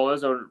experienced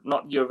bowlers or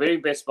not your very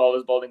best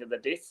bowlers bowling at the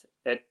death,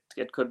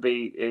 it could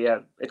be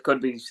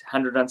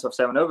 100 runs of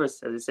 7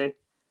 overs, as you said.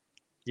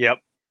 Yep,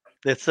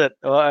 that's it.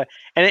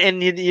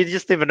 And you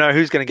just never know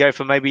who's going to go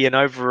for maybe an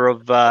over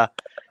of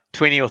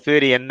 20 or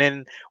 30. And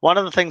then one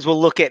of the things we'll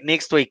look at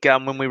next week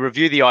when we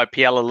review the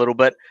IPL a little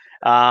bit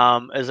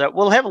is that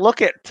we'll have a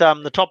look at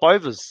the top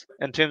overs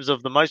in terms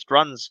of the most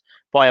runs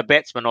by a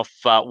batsman off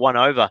 1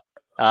 over.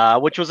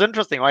 Which was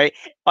interesting. I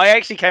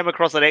actually came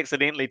across it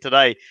accidentally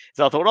today,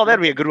 so I thought,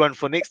 that'd be a good one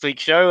for next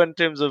week's show in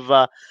terms of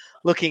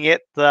looking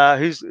at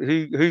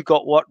who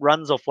got what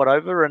runs off what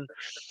over. And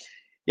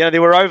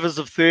there were overs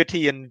of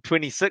 30 and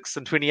 26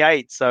 and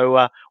 28.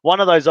 So one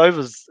of those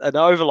overs, an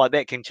over like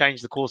that, can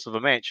change the course of a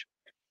match.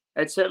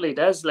 It certainly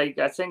does.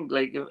 I think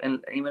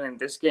even in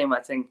this game, I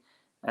think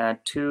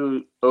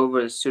 2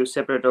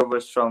 separate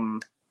overs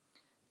from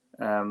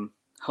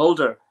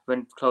Holder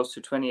went close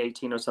to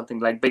 2018 or something,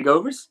 like big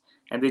overs.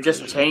 And they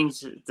just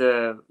changed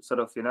the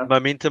sort of,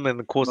 momentum in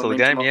the course of the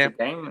game,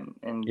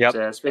 and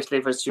especially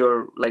if it's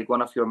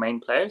one of your main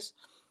players.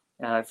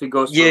 If he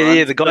goes,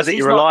 the guys that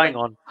you're relying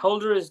on.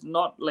 Holder is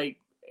not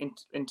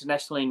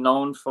internationally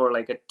known for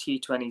a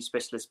T20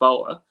 specialist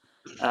bowler,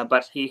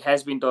 but he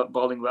has been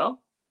bowling well.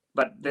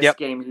 But this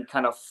game, he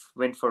kind of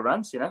went for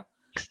runs,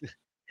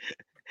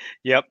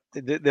 Yep,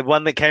 the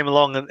one that came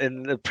along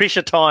in the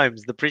pressure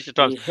times.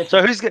 Yeah.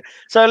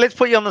 So let's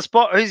put you on the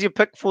spot. Who's your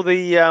pick for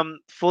the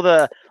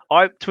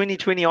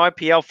 2020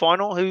 IPL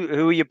final?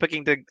 Who are you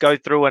picking to go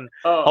through and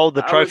hold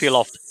the trophy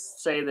aloft?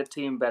 Say the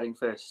team batting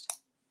first.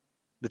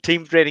 The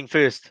team batting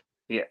first.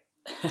 Yeah.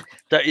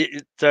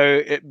 so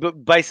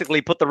basically,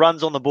 put the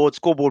runs on the board,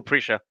 scoreboard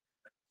pressure.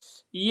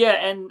 Yeah,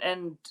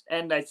 and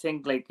I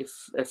think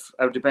if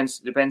it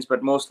depends,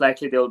 but most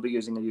likely they'll be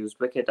using a used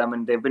wicket. I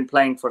mean, they've been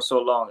playing for so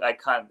long. I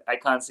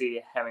can't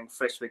see having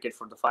fresh wicket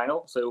for the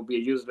final, so it will be a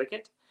used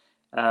wicket.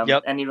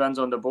 Any runs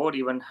on the board,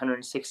 even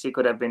 160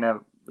 could have been a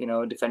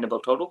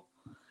defendable total.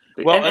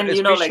 Well, and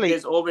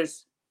there's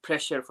always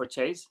pressure for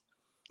chase.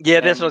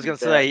 Yeah, that's what I was going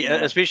to say.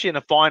 Especially in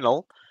a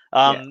final,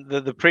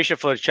 the pressure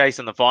for chase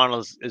in the final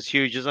is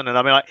huge, isn't it?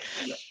 I mean,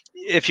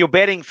 if you're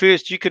batting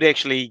first, you could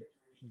actually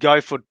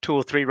go for 2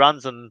 or 3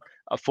 runs and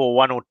for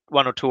one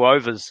or two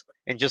overs,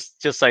 and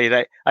just say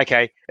that,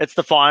 okay, it's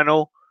the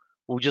final.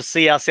 We'll just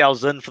see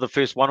ourselves in for the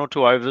first 1 or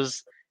 2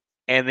 overs,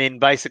 and then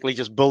basically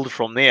just build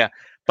from there.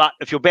 But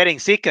if you're batting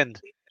second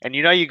and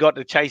you got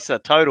to chase a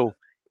total,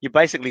 you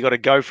basically got to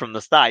go from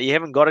the start. You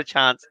haven't got a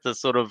chance to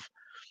sort of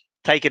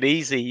take it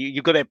easy.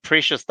 You've got that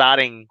pressure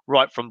starting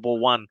right from ball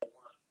 1.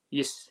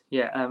 Yes,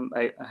 yeah,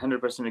 I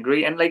 100%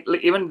 agree. And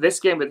even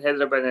this game with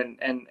Hyderabad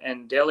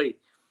and Delhi,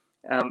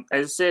 as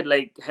I said,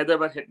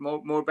 Hyderabad hit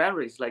more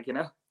boundaries,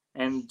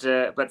 and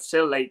but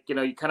still, you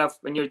kind of,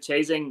 when you're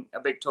chasing a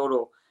big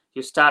total,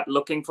 you start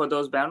looking for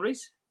those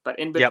boundaries, but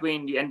in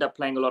between you end up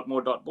playing a lot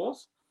more dot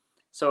balls.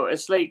 So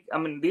it's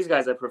these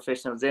guys are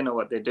professionals, they know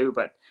what they do,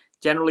 but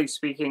generally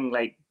speaking,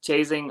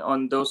 chasing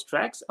on those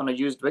tracks on a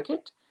used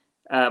wicket,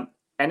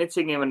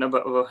 anything even over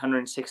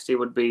 160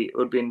 would be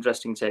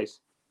interesting chase.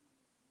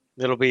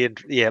 It'll be,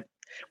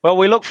 Well,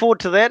 we look forward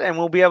to that, and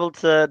we'll be able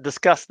to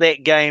discuss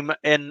that game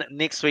in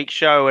next week's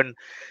show and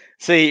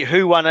see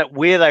who won it,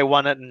 where they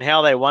won it, and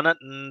how they won it,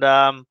 and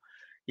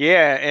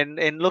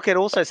and look at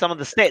also some of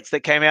the stats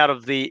that came out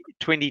of the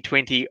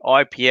 2020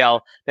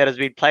 IPL that has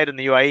been played in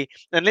the UAE.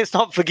 And let's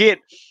not forget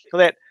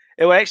that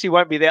it actually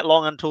won't be that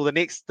long until the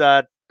next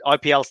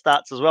IPL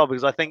starts as well,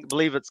 because I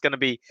believe it's going to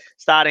be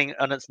starting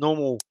on its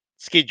normal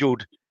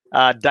scheduled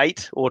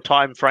date or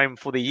time frame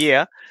for the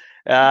year.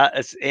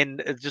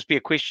 It'll just be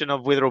a question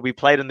of whether it'll be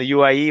played in the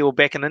UAE or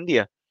back in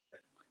India.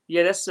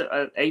 Yeah, that's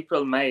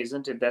April, May,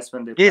 isn't it? That's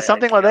when they play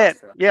something like that.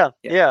 So. Yeah.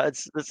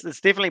 It's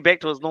definitely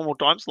back to its normal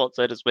time slot,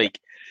 so to speak.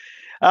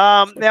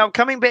 Now,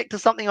 coming back to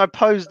something I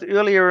posed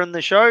earlier in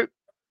the show,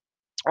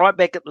 right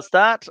back at the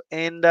start,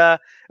 and it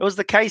was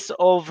the case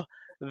of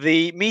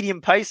the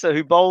medium pacer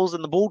who bowls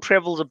and the ball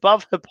travels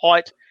above hip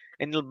height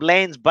and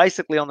lands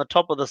basically on the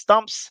top of the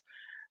stumps.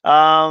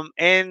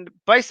 And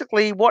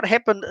basically what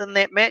happened in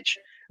that match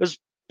was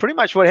pretty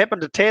much what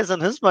happened to Taz in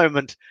his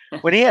moment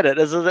when he had it,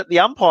 is that the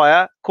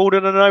umpire called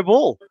it a no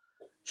ball.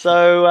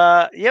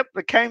 So,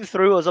 it came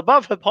through. It was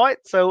above hip height,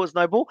 so it was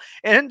no ball.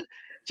 And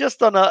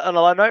just on a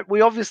light note,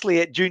 we obviously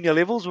at junior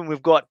levels, when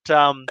we've got sort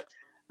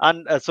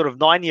of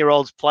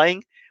 9-year-olds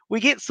playing, we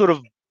get sort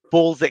of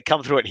balls that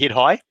come through at head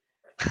high.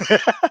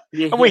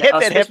 And we had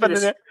that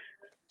happen.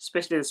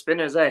 Especially the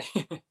spinners, eh?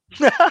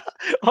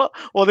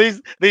 Well,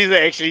 these are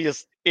actually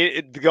just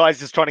the guys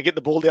just trying to get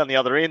the ball down the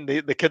other end.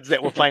 The kids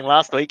that were playing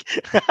last week,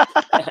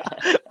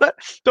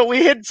 but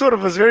we had sort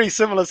of a very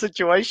similar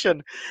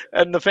situation,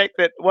 and the fact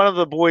that one of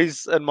the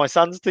boys in my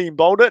son's team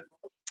bowled it,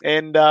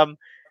 and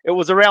it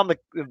was around the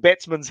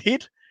batsman's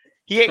head.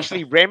 He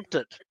actually ramped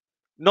it,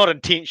 not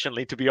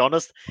intentionally, to be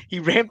honest.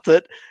 He ramped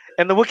it,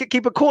 and the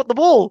wicketkeeper caught the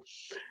ball.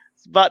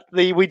 But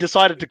we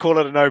decided to call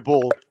it a no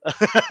ball.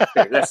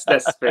 That's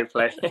fair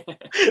play.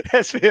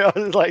 That's fair. I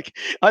was like,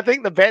 I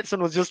think the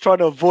batsman was just trying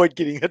to avoid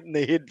getting hit in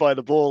the head by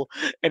the ball,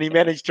 and he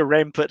managed to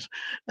ramp it.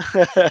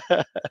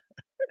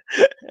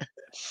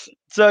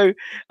 So,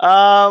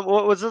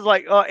 what was it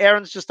like? Oh,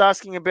 Aaron's just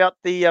asking about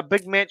the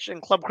big match in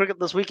club cricket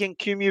this weekend,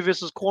 QMU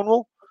versus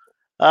Cornwall.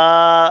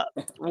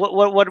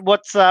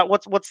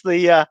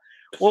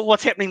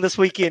 What's happening this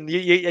weekend?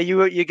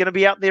 You're going to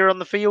be out there on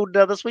the field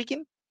this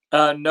weekend?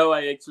 No,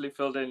 I actually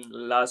filled in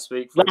last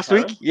week. Last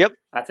week, yep.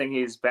 I think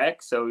he's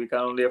back, so we can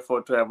only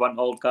afford to have one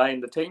old guy in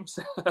the team.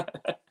 So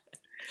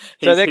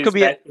that could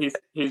be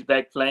he's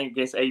back playing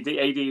against AD. AD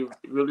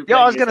will be playing. Yeah,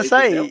 I was going to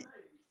say, now.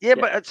 Yeah,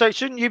 but so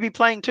shouldn't you be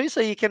playing too? So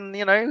you can,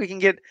 we can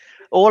get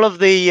all of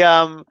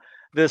the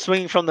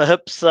swinging from the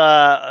hips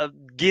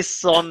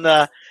guests on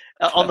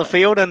the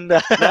field, and no,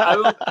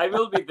 I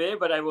will be there,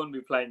 but I won't be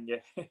playing.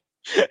 Yeah,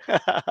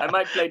 I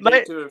might play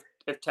day too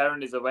if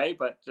Taran is away,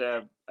 but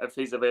if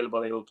he's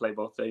available, he will play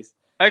both days.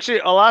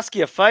 Actually, I'll ask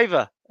you a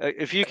favor.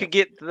 If you could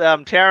get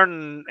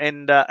Taran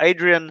and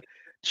Adrian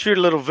shoot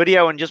a little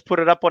video and just put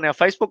it up on our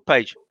Facebook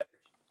page.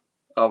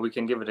 Oh, we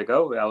can give it a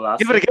go. I'll ask.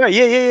 Give it a go.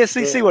 Yeah.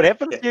 See what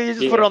happens. Yeah, you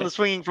just put it on the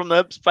swinging from the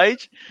hips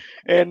page,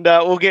 and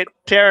we'll get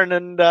Taran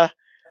and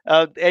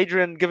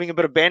Adrian giving a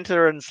bit of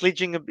banter and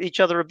sledging each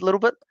other a little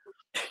bit.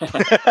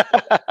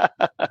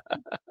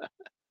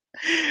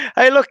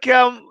 Hey, look,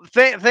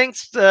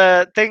 thanks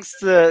for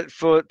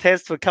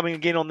Taz for coming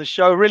again on the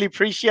show. Really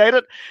appreciate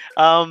it.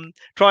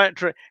 Try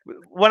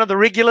one of the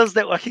regulars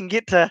that I can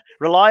get to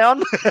rely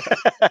on.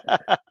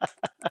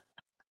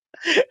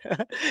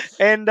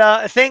 And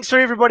thanks for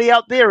everybody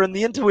out there in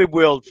the interweb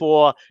world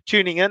for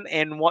tuning in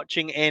and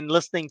watching and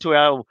listening to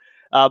our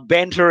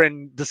banter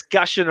and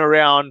discussion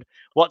around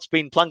what's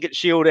been Plunket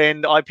Shield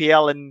and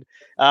IPL and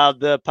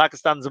the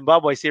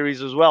Pakistan-Zimbabwe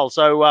series as well.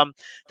 So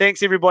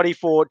thanks everybody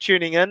for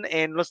tuning in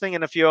and listening.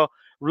 And if you're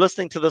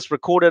listening to this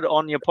recorded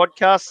on your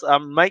podcast,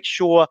 make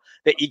sure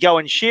that you go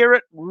and share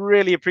it.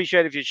 Really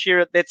appreciate it if you share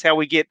it. That's how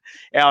we get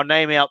our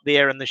name out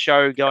there and the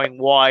show going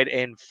wide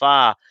and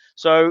far.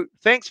 So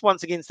thanks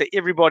once again to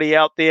everybody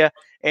out there.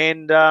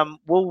 And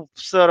we'll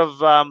sort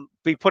of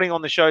be putting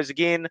on the shows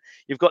again.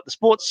 You've got the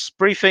sports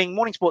briefing,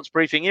 morning sports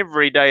briefing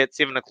every day at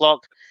 7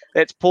 o'clock.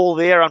 That's Paul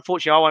there.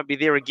 Unfortunately, I won't be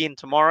there again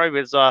tomorrow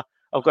because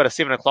I've got a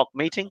 7 o'clock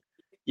meeting.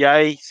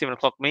 Yay, 7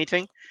 o'clock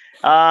meeting.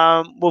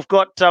 We've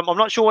got, I'm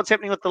not sure what's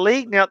happening with the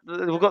league. Now,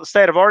 we've got the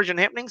State of Origin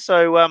happening.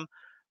 So I'm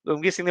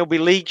guessing there'll be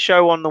league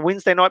show on the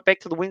Wednesday night, back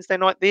to the Wednesday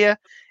night there.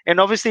 And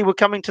obviously, we're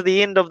coming to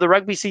the end of the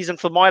rugby season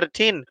for Mitre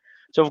 10.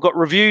 So we've got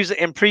reviews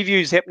and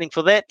previews happening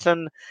for that,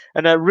 and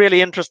a really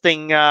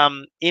interesting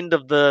end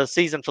of the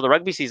season for the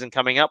rugby season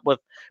coming up with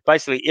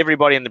basically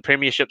everybody in the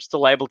Premiership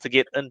still able to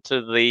get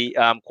into the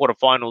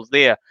quarterfinals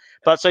there.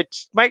 But so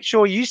make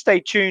sure you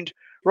stay tuned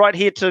right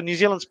here to New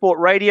Zealand Sport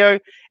Radio,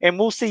 and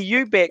we'll see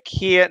you back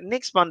here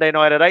next Monday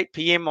night at 8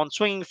 p.m. on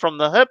Swinging from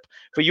the Hip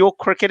for your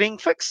cricketing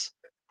fix.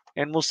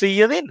 And we'll see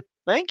you then.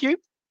 Thank you.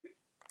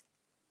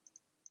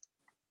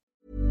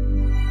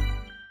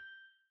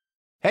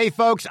 Hey,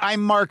 folks,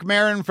 I'm Mark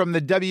Maron from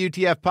the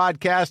WTF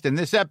Podcast, and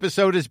this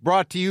episode is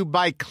brought to you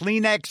by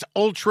Kleenex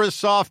Ultra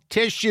Soft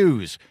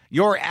Tissues,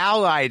 your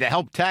ally to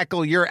help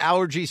tackle your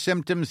allergy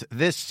symptoms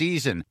this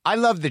season. I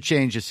love the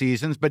change of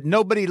seasons, but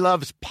nobody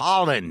loves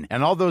pollen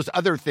and all those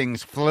other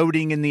things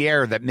floating in the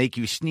air that make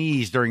you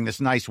sneeze during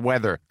this nice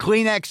weather.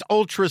 Kleenex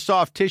Ultra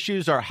Soft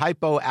Tissues are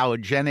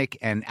hypoallergenic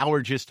and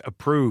allergist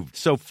approved,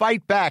 so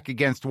fight back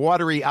against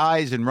watery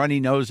eyes and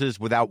runny noses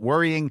without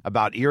worrying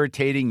about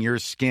irritating your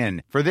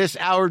skin. For this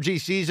allergy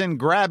season,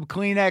 grab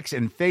Kleenex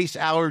and face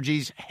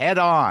allergies head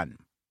on.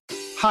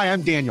 Hi,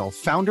 I'm Daniel,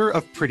 founder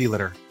of Pretty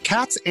Litter.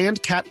 Cats and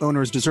cat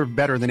owners deserve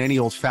better than any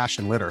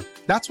old-fashioned litter.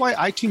 That's why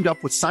I teamed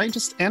up with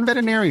scientists and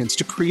veterinarians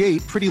to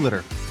create Pretty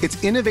Litter.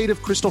 Its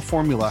innovative crystal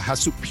formula has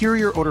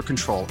superior odor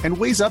control and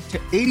weighs up to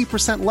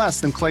 80%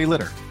 less than clay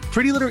litter.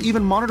 Pretty Litter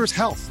even monitors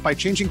health by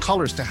changing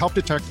colors to help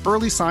detect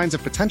early signs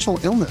of potential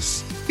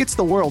illness. It's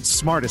the world's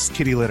smartest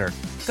kitty litter.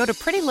 Go to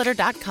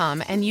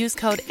prettylitter.com and use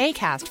code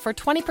ACAST for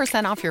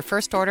 20% off your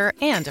first order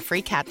and a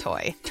free cat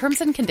toy.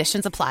 Terms and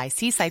conditions apply.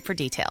 See site for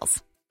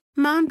details.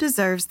 Mom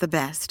deserves the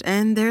best,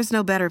 and there's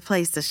no better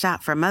place to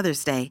shop for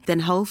Mother's Day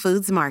than Whole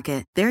Foods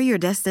Market. They're your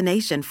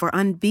destination for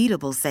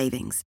unbeatable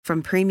savings,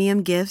 from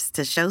premium gifts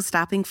to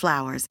show-stopping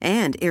flowers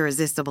and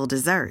irresistible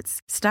desserts.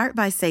 Start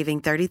by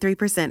saving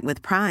 33%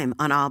 with Prime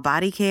on all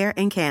body care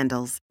and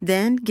candles.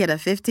 Then get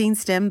a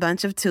 15-stem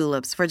bunch of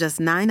tulips for just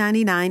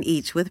 $9.99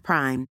 each with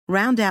Prime.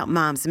 Round out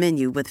Mom's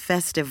menu with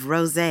festive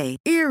rosé,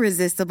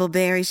 irresistible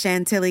berry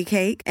chantilly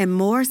cake, and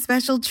more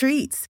special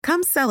treats.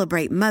 Come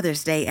celebrate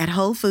Mother's Day at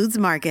Whole Foods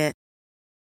Market.